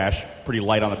Allagash, pretty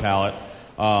light on the palate.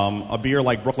 A beer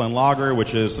like Brooklyn Lager,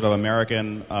 which is sort of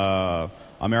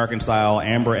American-style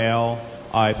amber ale,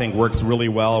 I think works really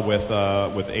well with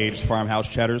aged farmhouse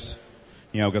cheddars,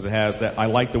 because it has that. I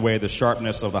like the way the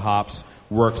sharpness of the hops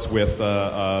works with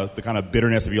the kind of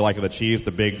bitterness, if you like, of the cheese,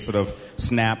 the big sort of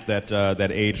snap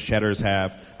that aged cheddars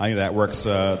have. I think that works.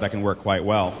 That can work quite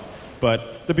well.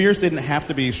 But the beers didn't have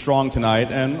to be strong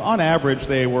tonight, and on average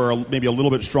they were maybe a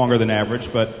little bit stronger than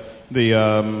average. But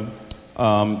the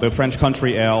French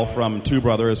Country Ale from Two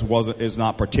Brothers is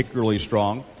not particularly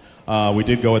strong. We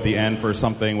did go at the end for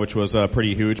something which was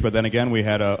pretty huge, but then again we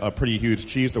had a pretty huge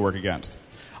cheese to work against.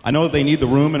 I know that they need the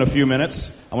room in a few minutes.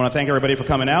 I want to thank everybody for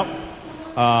coming out.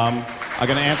 I'm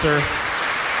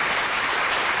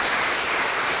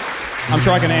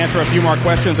sure I can answer a few more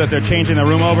questions as they're changing the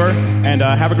room over. And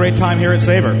have a great time here at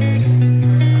Savor.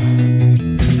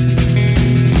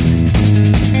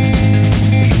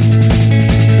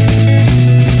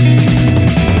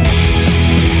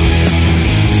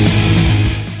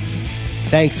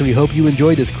 Thanks, and we hope you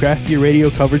enjoyed this Craft Beer Radio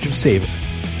coverage of Savor.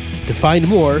 To find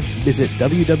more, visit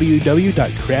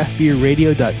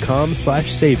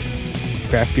www.craftbeerradio.com/savor.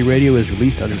 Craft Beer Radio is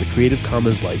released under the Creative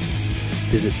Commons license.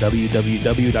 Visit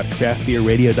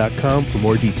www.craftbeerradio.com for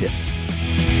more details.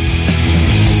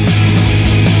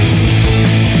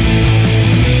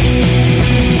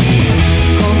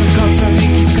 Call the cops, I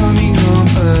think he's coming home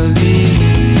early.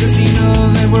 Does he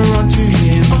know that we're onto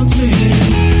him?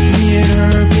 Me and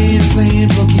her being playing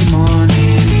Pokemon.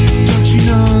 Don't you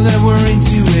know that we're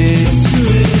into it?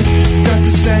 Got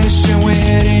the stash and we're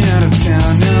heading out of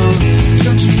town now.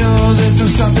 Don't you know there's no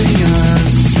stopping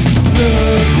us?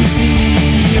 Look, we'd be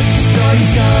up to starry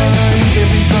skies.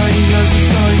 Everybody knows the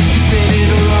signs, stupid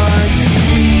little lies.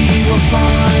 We will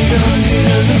find a bit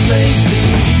of the place.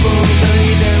 People say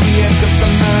that we have up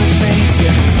from our space.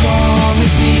 Yeah,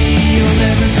 promise me you'll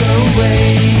never go away,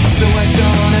 so I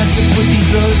don't have to put these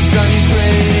roses on your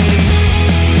grave.